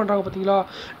பண்ணுறாங்க பார்த்தீங்களா.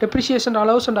 Depreciation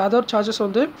allows and other charges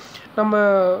வந்து நம்ம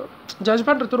ஜட்ஜ்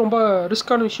பண்ணுறது ரொம்ப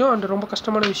ரிஸ்க்கான விஷயம் அண்ட் ரொம்ப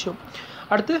கஷ்டமான விஷயம்.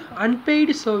 அடுத்து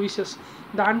அன்பெய்டு சர்வீசஸ்.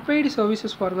 இந்த அன்பெய்டு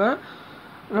சர்வீசஸ் பாருங்கள்,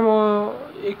 நம்ம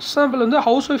எக்ஸாம்பிள் வந்து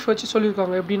ஹவுஸ் ஒய்ஃப் வச்சு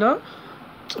சொல்லியிருக்காங்க. எப்படின்னா,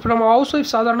 இப்போ நம்ம ஹவுஸ்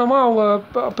ஒய்ஃப் சாதாரணமாக அவங்க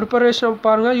ப்ரிப்பரேஷன்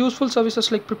பாருங்கள், useful services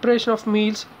like preparation of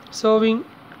meals, serving,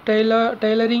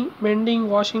 tailoring, mending,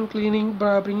 washing, cleaning,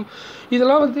 ப்ரிங்கிங்,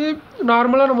 இதெல்லாம் வந்து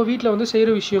நார்மலாக நம்ம வீட்டில் வந்து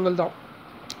செய்கிற விஷயங்கள் தான்.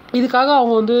 இதுக்காக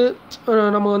அவங்க வந்து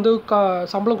நம்ம வந்து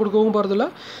சம்பளம் கொடுக்கவும் போகிறதில்ல.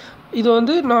 இது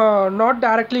வந்து நாட்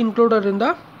டைரக்ட்லி இன்க்ளூடட் இந்த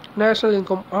நேஷ்னல்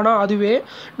இன்கம். ஆனால் அதுவே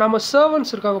நம்ம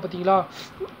சர்வன்ட்ஸ் இருக்காங்க பார்த்தீங்களா,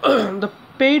 இந்த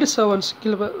paid servants,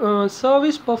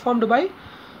 service performed by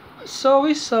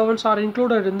service servants R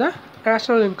included இந்த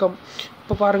நேஷ்னல் இன்கம்.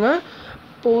 இப்போ பாருங்கள்,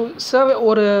 இப்போது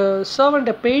ஒரு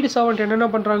சர்வெண்ட்டை பெய்டு சர்வெண்ட் என்னென்ன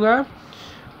பண்ணுறாங்க,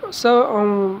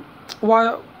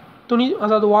 துணி,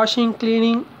 அதாவது வாஷிங்,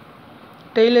 க்ளீனிங்,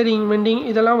 டெய்லரிங், மெண்டிங்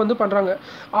இதெல்லாம் வந்து பண்ணுறாங்க.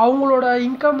 அவங்களோட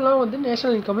இன்கம்லாம் வந்து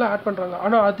நேஷ்னல் இன்கமில் ஆட் பண்ணுறாங்க.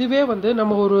 ஆனால் அதுவே வந்து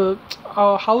நம்ம ஒரு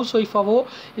ஹவுஸ் ஒய்ஃபாவோ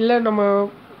இல்லை நம்ம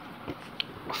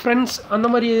ஃப்ரெண்ட்ஸ் அந்த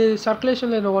மாதிரி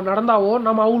சர்க்குலேஷனில் நம்ம நடந்தாவோ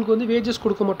நம்ம அவங்களுக்கு வந்து வேஜஸ்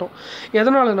கொடுக்க மாட்டோம்.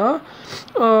 எதனாலனா,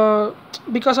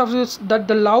 because of this that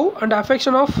the love and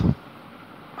affection of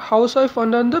house wife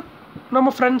வந்து நம்ம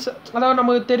ஃப்ரெண்ட்ஸ், அதாவது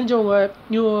நமக்கு தெரிஞ்சவங்க,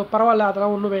 பரவாயில்ல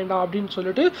அதெல்லாம் ஒன்றும் வேண்டாம் அப்படின்னு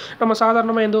சொல்லிட்டு நம்ம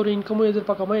சாதாரணமாக எந்த ஒரு இன்கமும்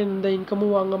எதிர்பார்க்காம எந்த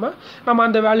இன்கமும் வாங்காமல் நம்ம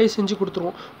அந்த வேலையை செஞ்சு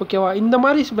கொடுத்துருவோம். ஓகேவா? இந்த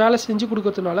மாதிரி வேலை செஞ்சு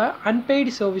கொடுக்கறதுனால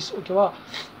அன்பெய்டு சர்வீஸ். ஓகேவா?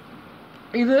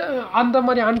 இது அந்த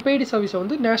மாதிரி அன்பெய்டு சர்வீஸை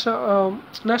வந்து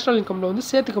நேஷ்னல் இன்கமில் வந்து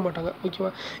சேர்த்துக்க மாட்டாங்க.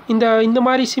 ஓகேவா? இந்த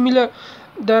மாதிரி similar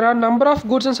there are number of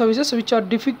goods and services which are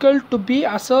difficult to be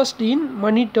assessed in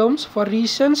money terms for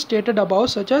reasons stated above,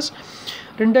 such as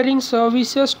rendering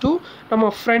services to நம்ம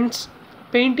ஃப்ரெண்ட்ஸ்,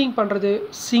 பெயிண்டிங் பண்ணுறது,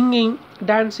 சிங்கிங்,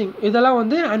 டான்ஸிங், இதெல்லாம்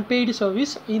வந்து அன்பெய்டு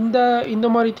சர்வீஸ். இந்த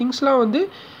மாதிரி திங்ஸ்லாம் வந்து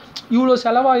இவ்வளோ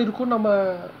செலவாக இருக்கும், நம்ம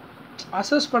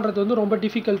அசஸ் பண்ணுறது வந்து ரொம்ப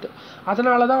டிஃபிகல்ட்.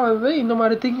 அதனால தான் வந்து இந்த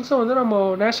மாதிரி திங்ஸை வந்து நம்ம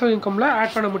நேஷ்னல் இன்கமில்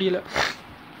ஆட் பண்ண முடியல.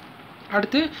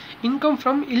 அடுத்து இன்கம்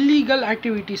ஃப்ரம் இல்லீகல்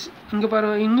ஆக்டிவிட்டீஸ். இங்கே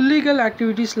பாருங்கள், illegal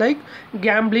activities like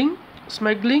gambling,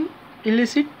 smuggling,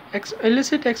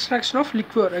 illicit extraction of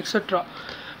liquor etcetera.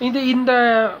 இந்த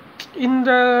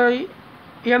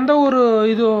எந்த ஒரு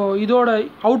இதோட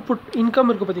அவுட்புட் இன்கம்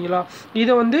இருக்குது பார்த்தீங்களா,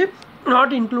 இதை வந்து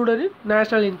not included in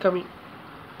national incoming,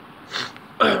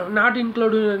 not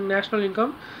included in national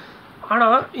income.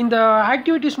 ஆனால் இந்த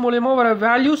ஆக்டிவிட்டீஸ் மூலயமா வர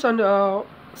values and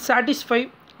satisfy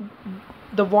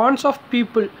the wants of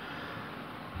people,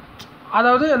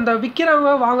 அதாவது அந்த விற்கிறாங்க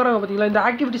வாங்குறாங்க பார்த்தீங்களா, இந்த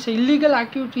ஆக்டிவிட்டீஸ், இல்லீகல்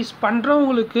ஆக்டிவிட்டீஸ்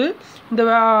பண்ணுறவங்களுக்கு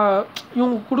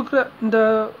இவங்க கொடுக்குற இந்த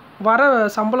வர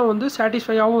சம்பளம் வந்து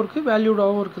சாட்டிஸ்ஃபையாகவும் இருக்குது,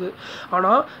 வேல்யூடாகவும் இருக்குது.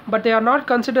 ஆனால் but they are not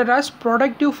considered as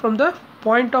productive from the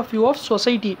point of view of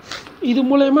society. இது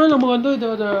மூலயமா நம்ம வந்து இது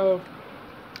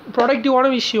ப்ரொடக்டிவான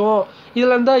விஷயம்,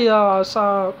 இதில் இருந்தால்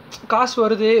காசு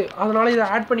வருது, அதனால் இதை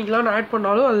ஆட் பண்ணிக்கலாம்னு ஆட்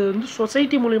பண்ணாலும் அது வந்து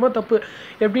சொசைட்டி மூலயமா தப்பு.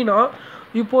 எப்படின்னா,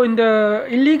 இப்போது இந்த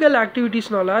இல்லீகல்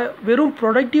ஆக்டிவிட்டீஸ்னால வெறும்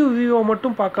ப்ரொடக்டிவ் வியூவை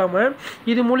மட்டும் பார்க்காம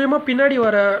இது மூலயமா பின்னாடி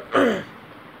வர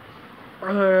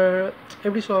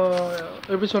எப்படி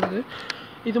சொல்கிறது,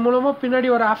 இது மூலமாக பின்னாடி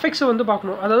வர அஃபெக்ட்ஸை வந்து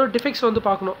பார்க்கணும், அதாவது டிஃபெக்ட்ஸ் வந்து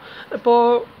பார்க்கணும்.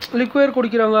 இப்போது லிக்வேர்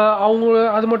குடிக்கிறாங்க அவங்க,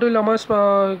 அது மட்டும் இல்லாமல்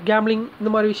கேம்பிளிங் இந்த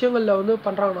மாதிரி விஷயங்களில் வந்து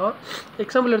பண்ணுறாங்கன்னா,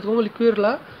 எக்ஸாம்பிள் எடுத்துக்கோங்க,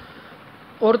 லிக்வேரில்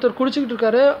ஒருத்தர் குடிச்சிக்கிட்டு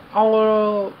இருக்காரு,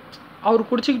 அவர்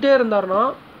குடிச்சிக்கிட்டே இருந்தார்னா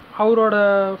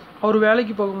அவர்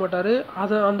வேலைக்கு போக மாட்டார்,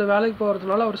 அந்த வேலைக்கு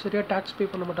போகிறதுனால அவர் சரியாக டேக்ஸ் பே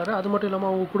பண்ண மாட்டார். அது மட்டும் இல்லாமல்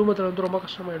அவங்க குடும்பத்தில் வந்து ரொம்ப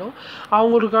கஷ்டமாயிடும்.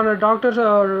 அவங்களுக்கான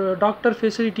டாக்டர்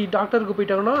ஃபெசிலிட்டி, டாக்டருக்கு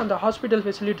போயிட்டாங்கன்னா அந்த ஹாஸ்பிட்டல்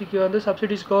ஃபெசிலிட்டிக்கு வந்து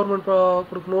சப்சிடிஸ் கவர்மெண்ட்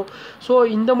கொடுக்கணும். ஸோ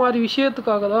இந்த மாதிரி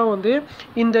விஷயத்துக்காக தான் வந்து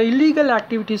இந்த இல்லீகல்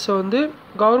ஆக்டிவிட்டீஸை வந்து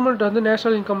கவர்மெண்ட் வந்து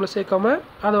நேஷ்னல் இன்கமில் சேர்க்காம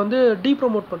அதை வந்து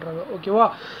டீப்ரமோட் பண்ணுறாங்க. ஓகேவா?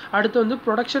 அடுத்து வந்து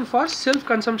production for self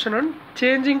consumption and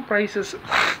changing prices.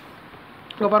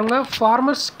 இங்கே பாருங்கள்,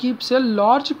 farmers keeps a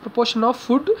large proportion of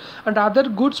food and other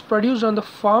goods produced on the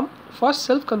form for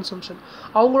self consumption.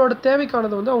 அவங்களோட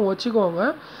தேவைக்கானதை வந்து அவங்க வச்சுக்குவாங்க.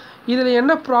 இதில்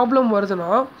என்ன ப்ராப்ளம் வருதுன்னா,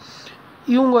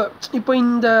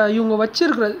 இவங்க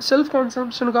வச்சிருக்கிற செல்ஃப்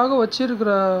கன்சம்ஷனுக்காக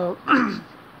வச்சிருக்கிற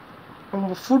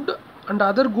ஃபுட் அண்ட்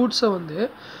அதர் குட்ஸை வந்து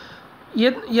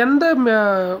எந்த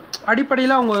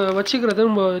அடிப்படையில் அவங்க வச்சுக்கிறது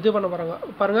இது பண்ண போகிறாங்க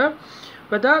பாருங்கள்.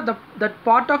 whether that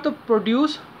part of the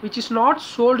produce which is not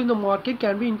sold in the market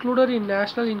can be included in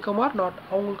national income or not.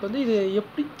 அவங்களுக்கு வந்து இது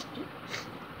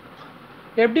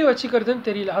எப்படி வச்சுக்கிறதுன்னு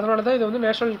தெரியல, அதனால தான் இதை வந்து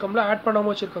நேஷ்னல் இன்கமில் ஆட்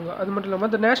பண்ணாமல் வச்சுருக்காங்க. அது மட்டும்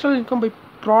இல்லாமல் the national income by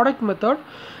product method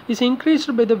is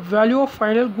increased by the value of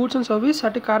final goods and service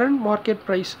at a current market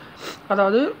price.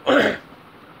 அதாவது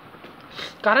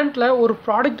கரண்ட்டில் ஒரு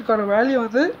ப்ராடக்ட்டுக்கான வேல்யூ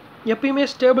வந்து எப்பயுமே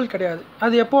ஸ்டேபிள் கிடையாது,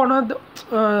 அது எப்போ வேணால்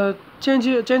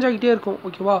சேஞ்ச் ஆகிட்டே இருக்கும்.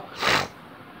 ஓகேவா?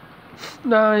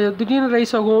 திடீர்னு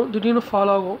ரைஸ் ஆகும், திடீர்னு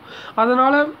ஃபால் ஆகும்,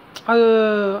 அதனால் அது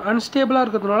அன்ஸ்டேபிளாக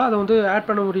இருக்கிறதுனால அதை வந்து ஆட்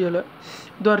பண்ண முடியலை.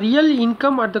 The real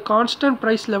income at the constant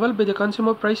price level by the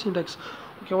consumer price index.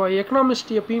 ஓகேவா?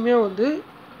 எக்கனாமிஸ்ட் எப்பயுமே வந்து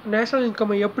நேஷ்னல்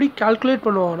இன்கம் எப்படி கால்குலேட்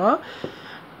பண்ணுவாங்கன்னா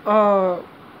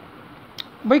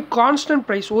பை கான்ஸ்டன்ட்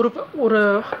ப்ரைஸ். ஒரு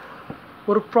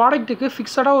ஒரு ப்ராடக்ட்டுக்கு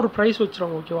ஃபிக்ஸடாக ஒரு ப்ரைஸ்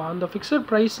வச்சுருவாங்க. ஓகேவா, அந்த ஃபிக்ஸட்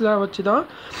ப்ரைஸில் வச்சு தான்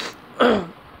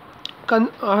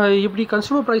இப்படி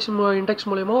கன்சூமர் ப்ரைஸ் இண்டெக்ஸ்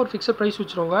மூலயமா ஒரு ஃபிக்ஸட் ப்ரைஸ்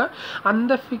வச்சுருவாங்க.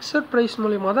 அந்த ஃபிக்ஸட் ப்ரைஸ்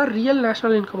மூலயமா தான் ரியல்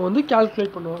நேஷ்னல் இன்கம் வந்து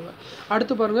கால்குலேட் பண்ணுவாங்க.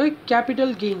 அடுத்து பாருங்கள்,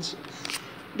 கேபிட்டல் கெயின்ஸ்.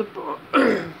 இந்த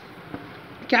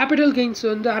capital gains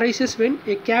வந்து arises when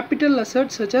a capital asset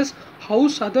such as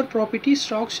house, other property,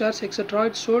 stocks, shares, etc.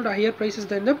 is sold at higher prices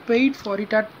than the paid for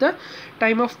it at the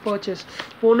time of purchase.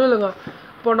 ஒன்றும் இல்லைங்க,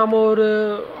 இப்போ நம்ம ஒரு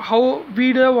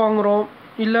வீடு வாங்குகிறோம்,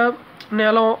 இல்லை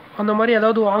நிலம் அந்த மாதிரி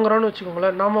ஏதாவது வாங்குகிறோன்னு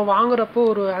வச்சுக்கோங்களேன். நம்ம வாங்குறப்போ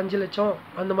ஒரு 5 லட்சம்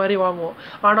அந்த மாதிரி வாங்குவோம்.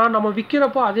 ஆனால் நம்ம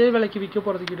விற்கிறப்போ அதே விலைக்கு விற்க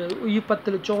போகிறது கிடையாது.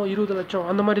 10 லட்சம் 20 லட்சம்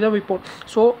அந்த மாதிரி தான் விற்போம்.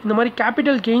 ஸோ இந்த மாதிரி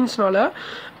கேபிட்டல் கெயின்ஸ்னால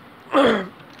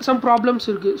some problems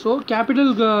இருக்குது. So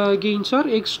capital gains R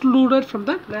excluded from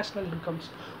the national incomes.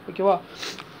 ஓகேவா,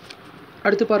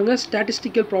 அடுத்து பாருங்கள்,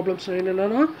 ஸ்டாட்டிஸ்டிக்கல் ப்ராப்ளம்ஸ்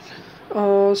என்னென்னா,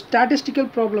 statistical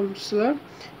ப்ராப்ளம்ஸில்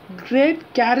great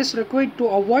care is required to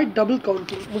avoid double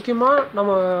counting. முக்கியமாக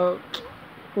நம்ம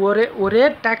ஒரே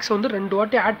டேக்ஸ் வந்து 2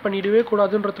 வாட்டி ஆட் பண்ணிடவே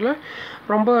கூடாதுன்றதுல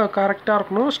ரொம்ப கரெக்டாக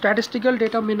இருக்கணும். Statistical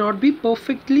data may not be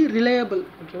perfectly reliable.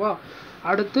 ஓகேவா,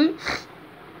 அடுத்து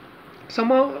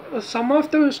some of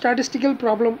the statistical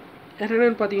problem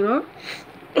என்னென்னு பார்த்தீங்கன்னா,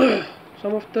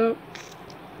 some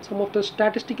of the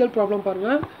statistical problem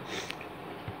பாருங்கள்,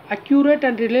 accurate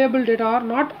and reliable data are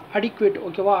not adequate.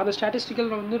 ஓகேவா, அந்த ஸ்டாட்டிஸ்டிக்கல்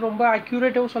வந்து ரொம்ப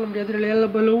அக்யூரேட்டாகவும் சொல்ல முடியாது,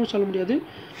 ரிலையபிளாகவும் சொல்ல முடியாது.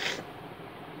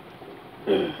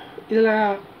 இதில்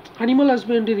animal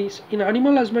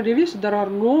husbandries there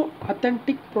are no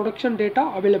authentic production data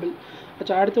available.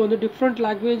 அடுத்து வந்து டிஃப்ரெண்ட்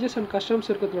லாங்குவேஜஸ் அண்ட் கஸ்டம்ஸ்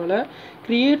இருக்கிறதுனால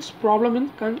creates problem in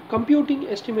computing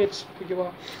estimates. ஓகேவா,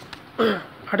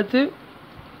 அடுத்து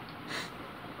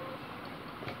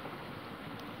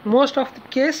most of the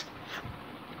case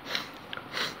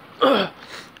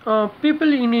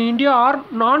people in India R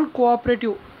நான்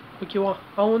கோஆப்ரேட்டிவ். ஓகேவா,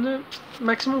 அவங்க வந்து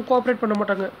மேக்ஸிமம் கோஆப்ரேட் பண்ண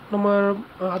மாட்டாங்க. நம்ம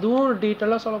அதுவும்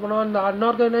டீட்டெயிலாக சொல்ல போனால் இந்த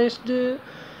அன்ஆர்கனைஸ்டு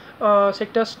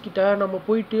செக்டர்ஸ் கிட்ட நம்ம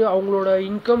போயிட்டு அவங்களோட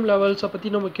இன்கம் லெவல்ஸை பற்றி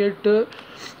நம்ம கேட்டு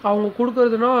அவங்க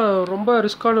கொடுக்குறதுனா ரொம்ப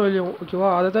ரிஸ்க்கான வேலையும். ஓகேவா,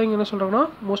 அதை தான் இங்கே என்ன சொல்கிறாங்கன்னா,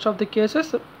 most of the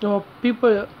cases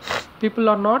people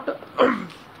are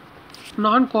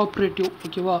நான் கோஆப்ரேட்டிவ்.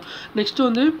 ஓகேவா, நெக்ஸ்ட்டு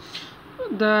வந்து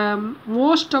the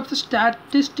most of the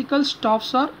statistical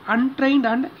staffs R அன்ட்ரைன்ட்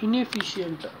and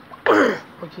inefficient.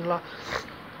 ஓகேங்களா,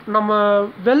 நம்ம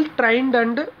வெல் ட்ரைன்ட்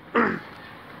அண்ட்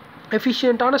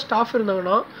எஃபிஷியண்ட்டான ஸ்டாஃப்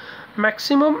இருந்தாங்கன்னா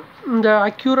மேக்ஸிமம் இந்த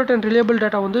அக்யூரேட் அண்ட் ரிலையபிள்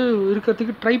டேட்டா வந்து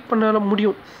இருக்கிறதுக்கு ட்ரை பண்ண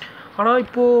முடியும். ஆனால்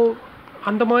இப்போது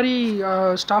அந்த மாதிரி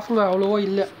ஸ்டாஃபுங்க அவ்வளோவா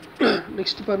இல்லை.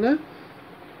 நெக்ஸ்ட் பாருங்கள்,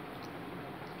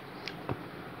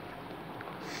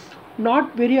 not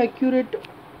very accurate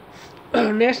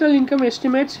national income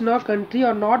estimates in our country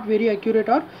are not very accurate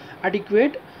or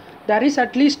adequate. There is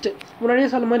at least முன்னாடியே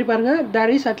சொல்ல மாதிரி பாருங்கள்,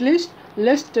 there is at least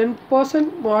less 10%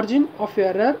 margin of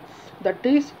error. That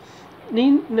is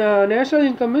national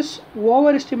income is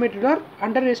overestimated or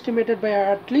underestimated by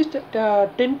at least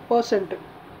 10%.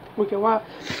 ஓகேவா,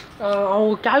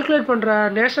 அவங்க calculate பண்ணுற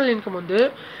national income வந்து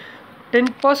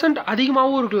 10%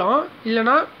 அதிகமாகவும் இருக்கலாம்,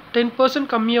 இல்லைனா 10%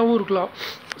 கம்மியாகவும் இருக்கலாம்.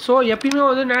 ஸோ எப்பயுமே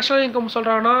வந்து நேஷ்னல் இன்கம்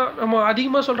சொல்கிறாங்கன்னா, நம்ம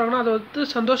அதிகமாக சொல்கிறாங்கன்னா அதை வந்து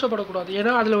சந்தோஷப்படக்கூடாது,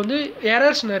 ஏன்னா அதில் வந்து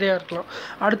எரர்ஸ் நிறையா இருக்கலாம்.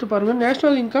 அடுத்து பாருங்கள்,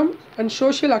 national income and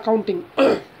social accounting.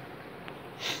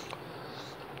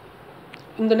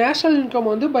 இந்த நேஷ்னல் இன்கம்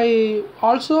வந்து by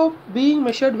also being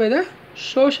measured by the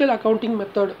social accounting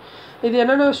method. இது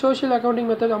என்னென்ன social accounting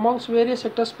method amongst various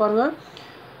sectors பாருங்கள்,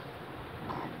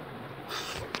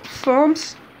 firms,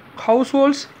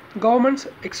 households, governments,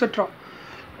 etc.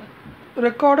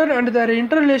 recorded and their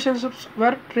interrelationships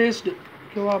were traced.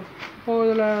 ஓகேவா, இப்போ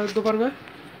இதில் இது பாருங்கள்,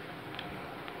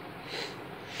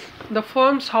 the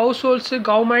firms, households,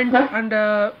 government and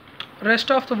rest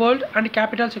of the world and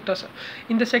capital sectors.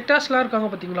 இந்த செக்டார்ஸ்லாம் இருக்காங்க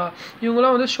பார்த்தீங்களா,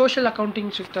 இவங்களாம் வந்து சோஷியல்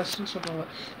அக்கௌண்டிங் செக்டர்ஸ்ன்னு சொல்கிறாங்க.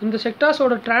 இந்த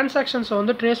செக்டார்ஸோட டிரான்சாக்ஷன்ஸை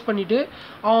வந்து ட்ரேஸ் பண்ணிவிட்டு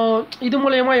இது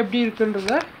மூலயமா எப்படி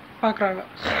இருக்குன்றத பார்க்குறாங்க.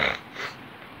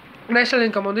 நேஷ்னல்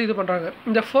இன்கம் வந்து இது பண்ணுறாங்க.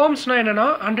 இந்த ஃபர்ம்ஸ்னால் என்னென்னா,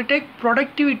 அண்டர்டேக்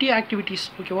ப்ரொடக்டிவிட்டி ஆக்டிவிட்டீஸ்.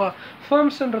 ஓகேவா,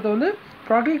 ஃபர்ம்ஸ்ன்றது வந்து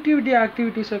ப்ரொடக்டிவிட்டி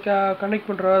ஆக்டிவிட்டீஸை கனெக்ட்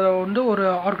பண்ணுறத வந்து ஒரு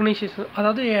ஆர்கனைசேஷன்,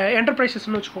 அதாவது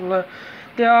என்டர்பிரைசஸ்ன்னு வச்சுக்கோங்களேன்.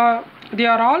 they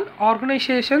are all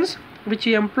organizations which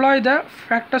employ the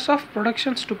factors of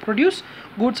productions to produce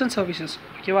goods and services.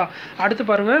 ஓகேவா, அடுத்து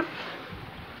பாருங்கள்,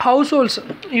 ஹவுஸ் ஹோல்ட்ஸ்.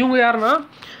 இவங்க யாருன்னா,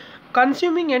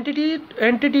 consuming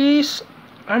entities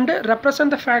and represent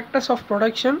the factors of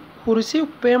production who receive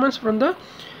payments from the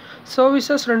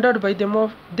services rendered by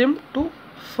them to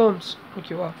firms.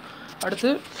 ஓகேவா,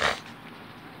 அடுத்து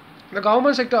the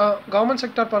government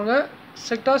sector பாருங்க,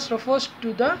 sectors refers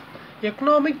to the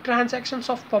economic transactions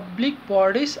of public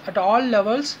bodies at all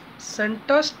levels,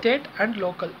 center, state and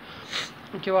local.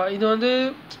 ஓகேவா, இது வந்து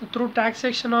through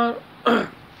taxation or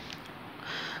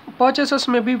purchases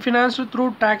may be financed through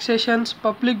taxations,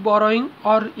 public borrowing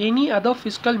or any other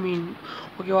fiscal mean.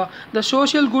 ஓகேவா, the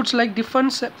social goods like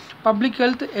defense, public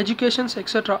health, education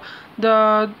etc.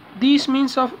 these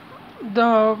means of the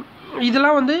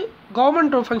இதெல்லாம் வந்து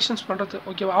government functions பண்ணுறது.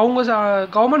 ஓகேவா, அவங்க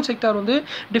government sector வந்து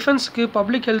டிஃபென்ஸுக்கு,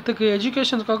 public ஹெல்த்துக்கு,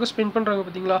 எஜுகேஷனுக்காக spend பண்ணுறாங்க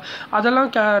பார்த்தீங்களா, அதெல்லாம்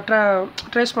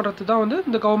ட்ரேஸ் பண்ணுறது தான் வந்து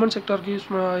இந்த கவர்மெண்ட் செக்டாருக்கு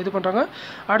இது பண்ணுறாங்க.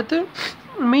 அடுத்து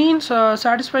means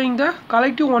satisfying the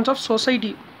collective wants of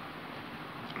society.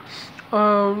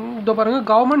 இதோ பாருங்கள்,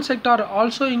 government sector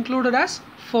also included as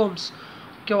firms.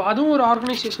 ஓகேவா, அதுவும் ஒரு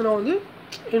ஆர்கனைசேஷனாக வந்து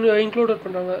இன்க்ளூடட்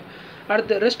பண்ணுறாங்க.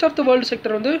 அடுத்து rest of the world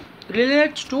sector வந்து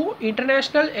relates to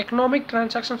international economic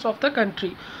transactions of the country.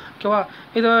 ஓகேவா,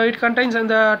 இது இட் கண்டைன்ஸ்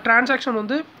இந்த டிரான்சாக்ஷன்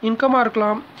வந்து இன்கமாக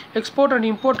இருக்கலாம், எக்ஸ்போர்ட் அண்ட்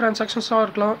இம்போர்ட் டிரான்சாக்ஷன்ஸாக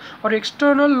இருக்கலாம், ஒரு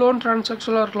எக்ஸ்டர்னல் லோன்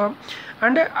டிரான்சாக்ஷனாக இருக்கலாம்,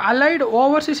 and allied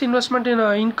Overseas investment in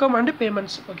income and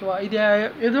payments. ஓகேவா, இது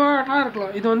எதுவாக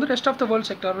இருக்கலாம். இது வந்து ரெஸ்ட் ஆஃப் த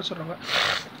வேர்ல்டு செக்டர்னு சொல்கிறாங்க.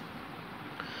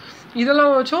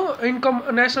 இதெல்லாம் வச்சும் இன்கம்,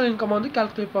 நேஷ்னல் இன்கம் வந்து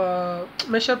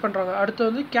மெஷர் பண்ணுறாங்க. அடுத்து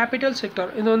வந்து கேபிட்டல்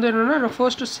செக்டர். இது வந்து என்னென்னா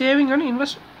refers to saving and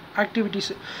invest activities.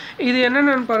 இது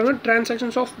என்னென்னு பாருங்கள்,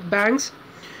 transactions of banks,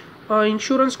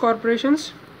 insurance corporations,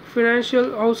 financial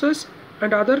houses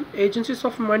and other agencies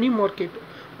of money market.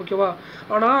 ஓகேவா,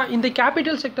 ஆனால் இந்த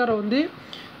கேபிட்டல் செக்டரை வந்து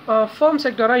ஃபர்ம்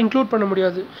செக்டராக இன்க்ளூட் பண்ண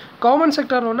முடியாது. கவர்மெண்ட்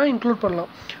செக்டர் வேணால் இன்க்ளூட்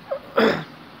பண்ணலாம்.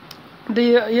 The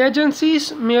agencies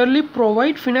merely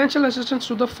provide financial assistance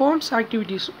to the firm's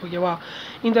activities. ஓகேவா,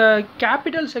 இந்த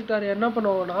கேபிட்டல் செக்டர் என்ன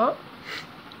பண்ணுவாங்கன்னா,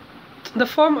 இந்த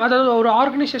ஃபர்ம், அதாவது ஒரு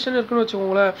ஆர்கனைசேஷன் இருக்குன்னு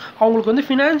வச்சுக்கோங்களேன், அவங்களுக்கு வந்து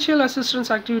ஃபினான்ஷியல்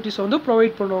அசிஸ்டன்ஸ் ஆக்டிவிட்டீஸை வந்து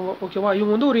ப்ரொவைட் பண்ணுவாங்க. ஓகேவா,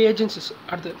 இவங்க வந்து ஒரு ஏஜென்சிஸ்.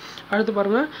 அடுத்து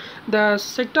பாருங்கள், த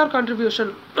sector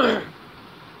contribution,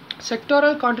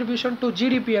 sectoral contribution to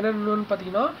GDP என்னன்னு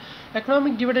பார்த்தீங்கன்னா,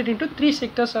 எக்கனாமிக் டிவைடட் இன்ட்டு 3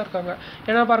 செக்டர்ஸாக இருக்காங்க.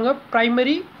 என்ன பாருங்கள்,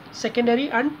 primary, secondary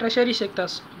and treasury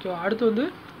sectors. ஓகேவா, அடுத்து வந்து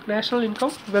national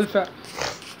income, welfare.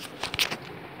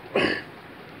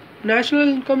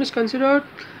 National income is considered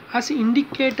as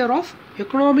indicator of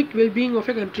economic wellbeing of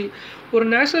a country. ஒரு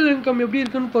நேஷ்னல் இன்கம் எப்படி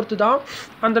இருக்குன்னு பொறுத்து தான்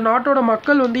அந்த நாட்டோட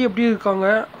மக்கள் வந்து எப்படி இருக்காங்க,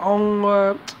 அவங்க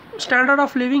ஸ்டாண்டர்ட்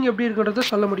ஆஃப் லிவிங் எப்படி இருக்குன்றதை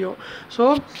சொல்ல முடியும். So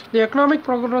the economic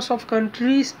progress of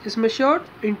countries is measured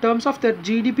in terms of Dhar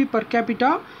GDP per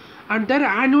capita and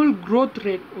Dhar annual growth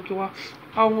rate. ஓகேவா,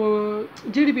 அவங்க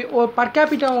ஜிடிபி பர்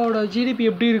கேபிட்டாவோட ஜிடிபி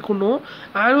எப்படி இருக்கணும்,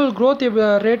 ஆனுவல் க்ரோத்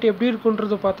ரேட் எப்படி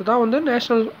இருக்குன்றதை பார்த்து தான் வந்து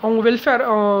நேஷ்னல் அவங்க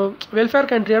வெல்ஃபேர்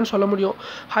கண்ட்ரியான்னு சொல்ல முடியும்.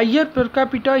 Higher per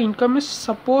capita income is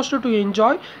supposed to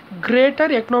enjoy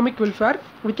greater economic welfare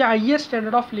with higher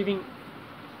standard of living.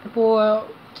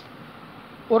 இப்போது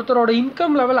ஒருத்தரோட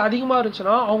இன்கம் லெவல் அதிகமாக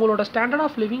இருந்துச்சுன்னா அவங்களோட ஸ்டாண்டர்ட்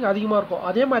ஆஃப் லிவிங் அதிகமாக இருக்கும்.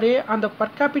 அதே மாதிரி அந்த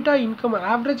per capita income,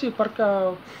 average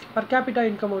per capita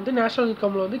income வந்து நேஷ்னல்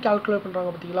இன்கமில் வந்து கால்குலேட்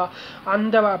பண்ணுறாங்க பார்த்தீங்களா,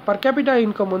 அந்த பர் கேபிட்டா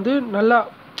இன்கம் வந்து நல்லா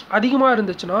அதிகமாக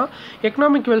இருந்துச்சுன்னா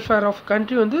எக்கனாமிக் வெல்ஃபேர் ஆஃப்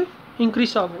கண்ட்ரி வந்து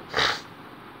இன்க்ரீஸ் ஆகும்.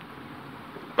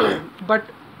 பட்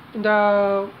இந்த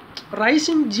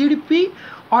rising GDP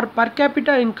R per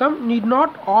capita income need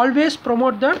not always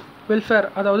promote the welfare.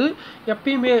 அதாவது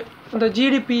எப்பயுமே இந்த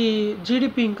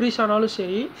ஜிடிபி இன்க்ரீஸ் ஆனாலும்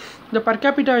சரி, இந்த பர்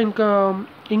கேபிட்டா இன்கம்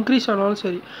இன்க்ரீஸ் ஆனாலும்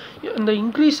சரி, இந்த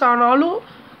இன்க்ரீஸ் ஆனாலும்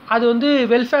அது வந்து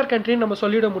வெல்ஃபேர் கண்ட்ரின்னு நம்ம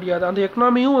சொல்லிட முடியாது. அந்த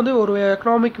எக்கனாமியும் வந்து ஒரு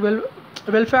எக்கனாமிக்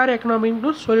வெல்ஃபேர்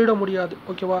எக்கனாமின்னு சொல்லிட முடியாது.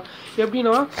 ஓகேவா,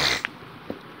 எப்படின்னா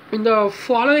இந்த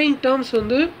ஃபாலோயிங் டேர்ம்ஸ்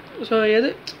வந்து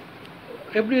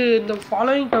எப்படி இந்த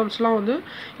ஃபாலோயிங் டேர்ம்ஸ்லாம் வந்து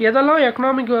எதெல்லாம்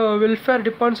எக்கனாமிக் வெல்ஃபேர்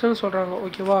டிபெண்ட்ஸ்னு சொல்கிறாங்க.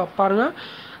 ஓகேவா, பாருங்கள்,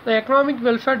 the economic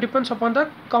welfare depends upon the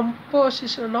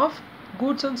composition of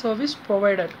goods and service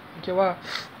provided. ஓகேவா,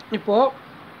 இப்போது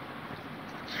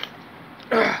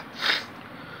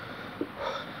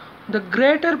the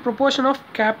greater proportion of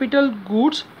capital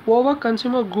goods over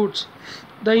consumer goods,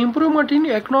 the improvement in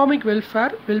economic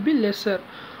welfare will be lesser.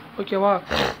 ஓகேவா,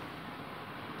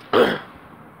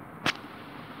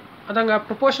 அதாங்க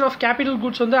proportion of capital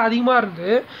goods வந்து அதிகமாக இருந்து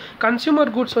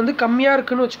consumer goods வந்து கம்மியாக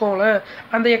இருக்குதுன்னு வச்சுக்கோங்களேன்,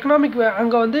 அந்த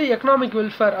அங்கே வந்து எக்கனாமிக்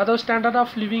வெல்ஃபேர், அதாவது ஸ்டாண்டர்ட்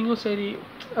ஆஃப் லிவிங்கும் சரி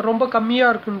ரொம்ப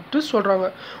கம்மியாக இருக்குன்ட்டு சொல்கிறாங்க.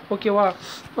 ஓகேவா,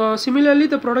 similarly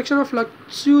the production of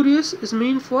luxurious is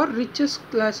mean for richest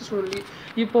classes only.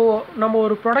 இப்போது நம்ம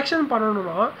ஒரு ப்ரொடக்ஷன்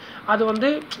பண்ணணும்னா அது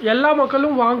வந்து எல்லா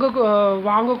மக்களும்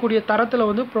வாங்கக்கூடிய தரத்தில்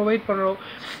வந்து ப்ரொவைட் பண்ணணும்.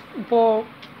 இப்போது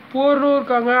போர்னும்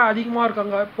இருக்காங்க, அதிகமாக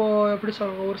இருக்காங்க. இப்போது எப்படி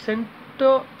சொல்லுவாங்க, ஒரு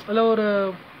சென்ட்டோ இல்லை ஒரு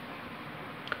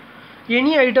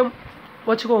எனி ஐட்டம்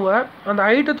வச்சுக்கோங்க, அந்த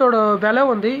ஐட்டத்தோட விலை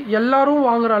வந்து எல்லோரும்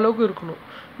வாங்குகிற அளவுக்கு இருக்கணும்.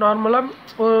 நார்மலாக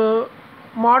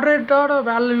மாட்ரேட்டான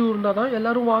வேல்யூ இருந்தால் தான்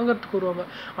எல்லோரும் வாங்குறதுக்கு வருவாங்க.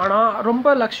 ஆனால்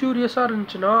ரொம்ப லக்ஸூரியஸாக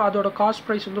இருந்துச்சுன்னா அதோட காஸ்ட்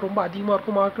ப்ரைஸ் வந்து ரொம்ப அதிகமாக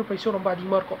இருக்கும், மார்க்கெட் ப்ரைஸும் ரொம்ப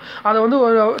அதிகமாக இருக்கும். அதை வந்து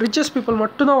ஒரு ரிச்சஸ்ட் பீப்புள்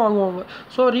மட்டும்தான் வாங்குவாங்க.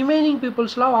 ஸோ ரிமைனிங்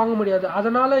பீப்புள்ஸ்லாம் வாங்க முடியாது.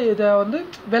 அதனால் இதை வந்து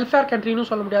வெல்ஃபேர் கண்ட்ரின்னு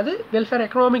சொல்ல முடியாது, வெல்ஃபேர்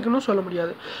எக்கனாமிக்னு சொல்ல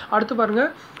முடியாது. அடுத்து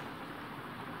பாருங்கள்,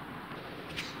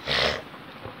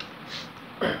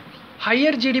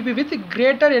 higher GDP with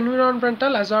greater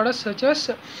environmental hazards such as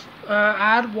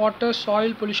air, water,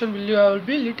 soil pollution will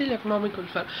be little economic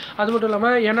welfare. அது மட்டும்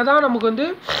இல்லாமல் என்னதான் நமக்கு வந்து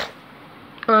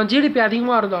ஜிடிபி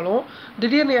அதிகமாக இருந்தாலும்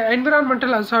திடீர்னு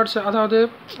என்விரான்மெண்டல் ஹசார்ட்ஸ், அதாவது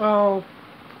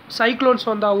சைக்ளோன்ஸ்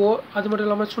வந்தாவோ, அது மட்டும்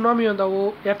இல்லாமல் சுனாமி வந்தாவோ,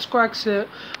 எர்த்குவேக்ஸு,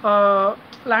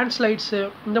 லேண்ட்ஸ்லைட்ஸு,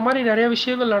 இந்த மாதிரி நிறைய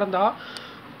விஷயங்கள் நடந்தால்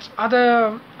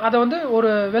அதை வந்து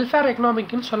ஒரு வெல்ஃபேர்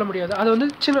எக்கனாமிக்னு சொல்ல முடியாது. அது வந்து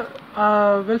சின்ன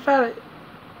வெல்ஃபேர்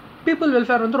பீப்புள்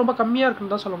வெல்ஃபேர் வந்து ரொம்ப கம்மியாக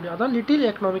இருக்குன்னு தான் சொல்ல முடியாது. அதான் லிட்டில்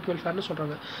எக்கனாமிக் வெல்ஃபேர்னு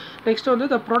சொல்கிறாங்க. நெக்ஸ்ட் வந்து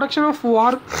the production of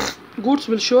war goods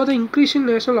will show the increase in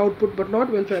national output but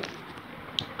not welfare.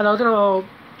 அதாவது நம்ம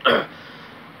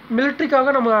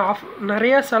மிலிட்ரிக்காக நம்ம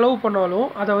நிறைய செலவு பண்ணாலும்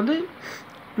அதை வந்து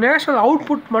நேஷ்னல்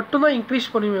அவுட்புட் மட்டும்தான்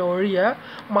இன்க்ரீஸ் பண்ணுவேன் ஒழிய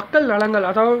மக்கள் நலங்கள்,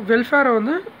 அதாவது வெல்ஃபேரை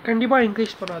வந்து கண்டிப்பாக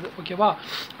இன்க்ரீஸ் பண்ணாது. ஓகேவா?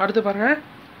 அடுத்து பாருங்கள்,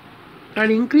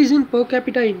 and increase in per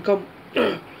capita income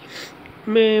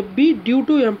may be due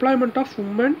to employment of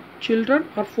women, children,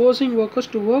 or forcing workers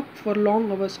to work for long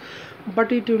hours, but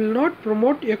it will not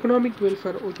promote economic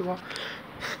welfare. ஓகேவா?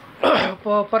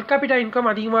 இப்போ பர் கேபிட்டா இன்கம்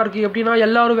அதிகமாக இருக்குது எப்படின்னா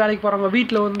எல்லோரும் வேலைக்கு போகிறாங்க.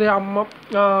 வீட்டில் வந்து அம்மா,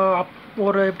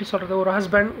 ஒரு எப்படி சொல்கிறது, ஒரு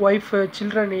ஹஸ்பண்ட், ஒய்ஃபு,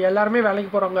 சில்ட்ரன் எல்லாருமே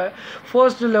வேலைக்கு போகிறாங்க.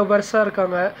 ஃபர்ஸ்ட் லேபர்ஸாக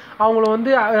இருக்காங்க. அவங்கள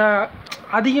வந்து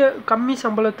கம்மி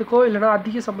சம்பளத்துக்கோ இல்லைனா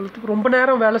அதிக சம்பளத்துக்கு ரொம்ப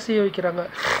நேரம் வேலை செய்ய வைக்கிறாங்க.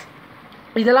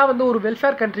 இதெல்லாம் வந்து ஒரு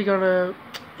வெல்ஃபேர் கண்ட்ரிக்கான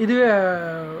இதுவே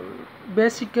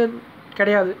பேசிக்கு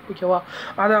கிடையாது. ஓகேவா?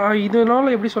 அதை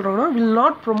இதனால் எப்படி சொல்கிறாங்கன்னா will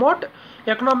not promote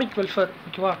economic welfare.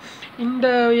 ஓகேவா? இந்த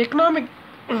எக்கனாமிக்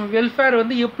வெல்ஃபேர்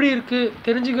வந்து எப்படி இருக்குது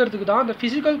தெரிஞ்சுக்கிறதுக்கு தான் இந்த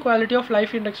physical quality of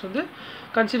life index வந்து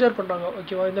கன்சிடர் பண்ணுறாங்க.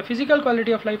 ஓகேவா? இந்த ஃபிசிக்கல்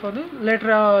குவாலிட்டி ஆஃப் லைஃப் வந்து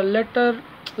லேட்டர்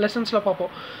லெசன்ஸில்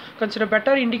பார்ப்போம். Consider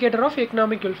better indicator of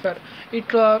economic welfare.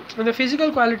 இந்த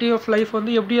ஃபிசிக்கல் குவாலிட்டி ஆஃப் லைஃப்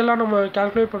வந்து எப்படியெல்லாம் நம்ம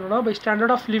கால்குலேட் பண்ணோம்னா by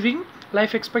standard of living,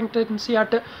 life expectancy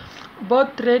at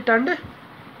birth rate and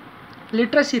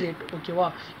literacy rate. ஓகேவா?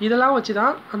 இதெல்லாம் வச்சு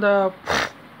தான் அந்த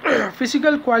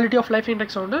ஃபிசிக்கல் குவாலிட்டி ஆஃப் லைஃப்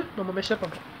இண்டெக்ஸை வந்து நம்ம மெஷர்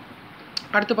பண்ணுறோம்.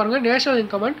 அடுத்து பாருங்கள், national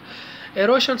income and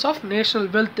erosions of national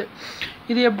wealth.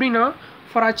 இது எப்படின்னா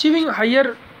ஃபார் அச்சீவிங் ஹையர்,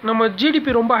 நம்ம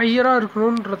ஜிடிபி ரொம்ப ஹையராக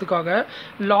இருக்கணுன்றதுக்காக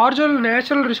லார்ஜர்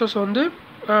நேச்சுரல் ரிசோர்ஸ் வந்து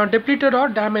டெப்ளீட்டட்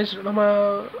ஆர் டேமேஜ், நம்ம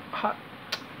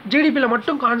ஜிடிபியில்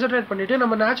மட்டும் கான்சன்ட்ரேட் பண்ணிவிட்டு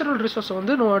நம்ம நேச்சுரல் ரிசோர்ஸை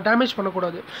வந்து நம்ம டேமேஜ்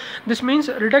பண்ணக்கூடாது. This means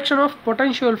reduction of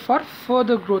potential for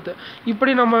further growth.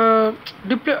 இப்படி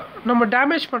நம்ம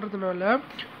டேமேஜ் பண்ணுறதுனால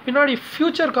பின்னாடி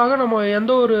ஃப்யூச்சருக்காக நம்ம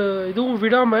எந்த ஒரு இதுவும்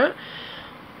விடாமல்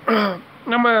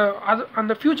நம்ம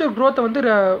அந்த ஃப்யூச்சர் க்ரோத்தை வந்து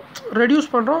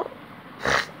ரெடியூஸ் பண்ணுறோம்.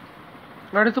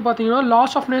 அடுத்து பார்த்தீங்கன்னா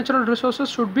loss of natural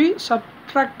resources should be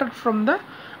subtracted from the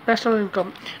national income.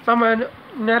 நம்ம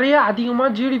நிறைய அதிகமாக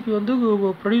ஜிடிபி வந்து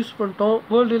ப்ரொடியூஸ் பண்ணிட்டோம்,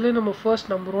 வேர்ல்டுலேயே நம்ம ஃபர்ஸ்ட்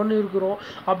நம்பர் 1 இருக்கிறோம்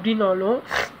அப்படின்னாலும்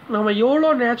நம்ம எவ்வளோ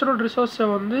நேச்சுரல் ரிசோர்ஸை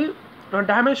வந்து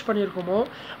டேமேஜ் பண்ணியிருக்கோமோ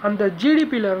அந்த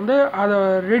ஜிடிபியிலேருந்து அதை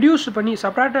ரெடியூஸ் பண்ணி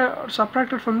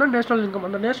subtracted from the national income,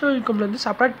 அந்த நேஷ்னல் இன்கம்லேருந்து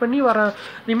சப்ராக்ட் பண்ணி வர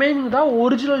ரிமைனிங் தான்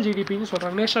ஒரிஜினல் ஜிடிபின்னு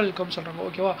சொல்கிறாங்க, நேஷ்னல் இன்கம் சொல்கிறாங்க.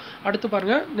 ஓகேவா? அடுத்து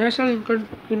பாருங்கள், national income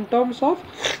in terms of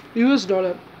US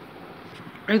dollar.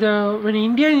 When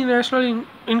Indian national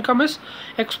income is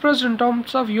expressed in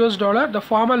terms of US dollar, the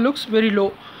former looks very low.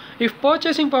 If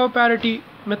purchasing power parity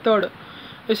method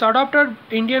is adopted,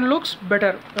 Indian looks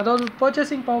better. அதாவது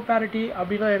purchasing power parity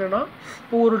அப்படின்னா என்னென்னா,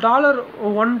 இப்போ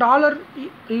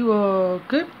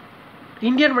 $1க்கு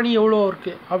Indian money எவ்வளோ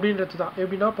இருக்குது அப்படின்றது தான்.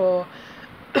 எப்படின்னா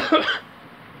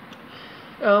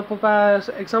இப்போ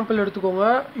எக்ஸாம்பிள் எடுத்துக்கோங்க,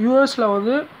 யூஎஸில்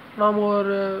வந்து நாம்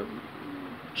ஒரு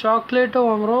சாக்லேட்டோ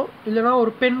வாங்குகிறோம் இல்லைனா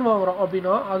ஒரு பென் வாங்குகிறோம்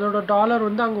அப்படின்னா அதோட டாலர்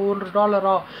வந்து அங்கே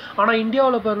 $1. ஆனால்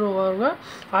இந்தியாவில் பாருங்க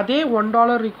அதே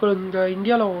 $1 ஈக்குவல் இந்த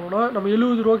இந்தியாவில் வாங்கணும்னா நம்ம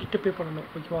 $70 கிட்ட பே பண்ணணும்.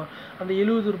 ஓகேவா? அந்த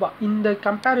 $70. இந்த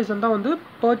கம்பேரிசன் தான் வந்து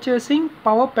பர்ச்சேசிங்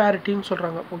பவர் பேரிட்டின்னு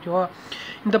சொல்கிறாங்க. ஓகேவா?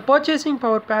 இந்த பர்ச்சேசிங்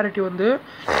பவர் பேரிட்டி வந்து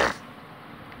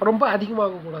ரொம்ப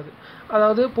அதிகமாகக்கூடாது.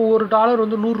 அதாவது இப்போ $1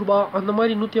 வந்து $100 அந்த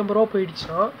மாதிரி $150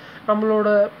 போயிடுச்சுன்னா நம்மளோட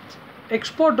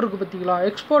எக்ஸ்போர்ட் இருக்குது பார்த்தீங்களா,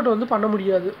 எக்ஸ்போர்ட் வந்து பண்ண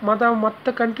முடியாது.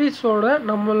 மற்ற கண்ட்ரீஸோட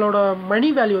நம்மளோட மணி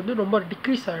வேல்யூ வந்து ரொம்ப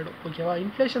டிக்ரீஸ் ஆகிடும். ஓகேவா?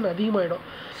 இன்ஃப்ளேஷன் அதிகமாகிடும்.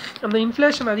 அந்த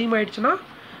இன்ஃப்ளேஷன் அதிகமாகிடுச்சுன்னா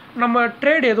நம்ம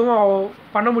ட்ரேட் எதுவும்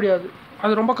பண்ண முடியாது,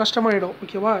 அது ரொம்ப கஷ்டமாயிடும்.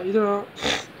 ஓகேவா? இது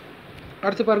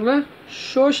அடுத்து பாருங்கள்,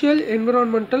 சோஷியல்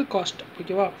என்விரான்மெண்டல் காஸ்ட்.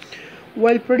 ஓகேவா?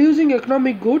 while producing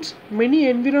economic goods many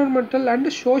environmental and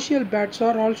social bads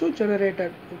are also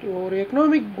generated. ஒரு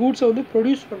எக்கனாமிக் கூட்ஸை வந்து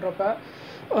ப்ரொடியூஸ் பண்ணுறப்ப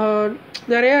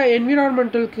நிறையா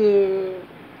என்விரான்மெண்டலுக்கு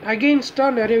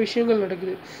அகெயின்ஸ்டாக நிறைய விஷயங்கள்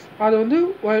நடக்குது. அது வந்து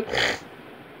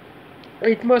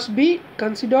it must be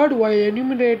considered while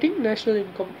enumerating national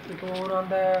income. இப்போ ஒரு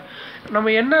அந்த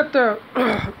நம்ம என்னத்தை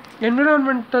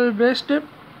என்விரான்மெண்டல் பேஸ்டு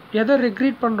எதை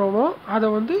ரெக்ரீட் பண்ணுறோமோ அதை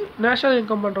வந்து நேஷ்னல்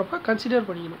இன்கம் பண்ணுறப்ப கன்சிடர்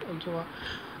பண்ணிக்கணும். ஓகேவா?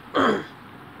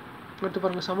 எடுத்து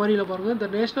பாருங்கள், சம்மரியில் பாருங்கள். த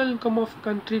national income of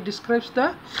country describes the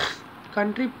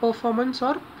country performance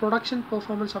or production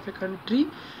performance of a country.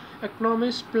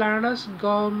 Economists, planners,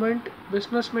 government,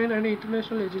 businessmen and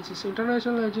international agencies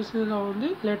வந்து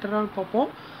later on பார்ப்போம்.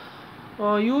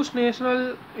 Use national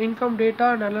income data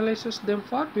and analyzes them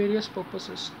for various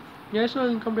purposes. National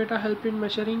income data help in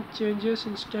measuring changes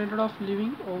in standard of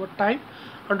living over time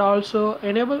and also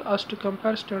enable us to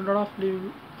compare standard of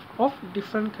living of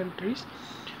different countries.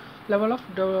 Level of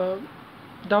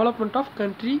development of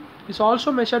country is also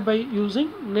measured by using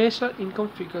national income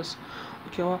figures.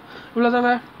 ஓகேவா?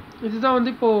 இவ்வளோதாங்க. இதுதான்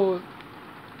வந்து இப்போது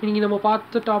இன்றைக்கி நம்ம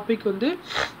பார்த்த topic வந்து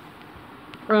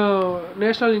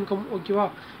national income. ஓகேவா?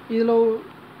 இதில்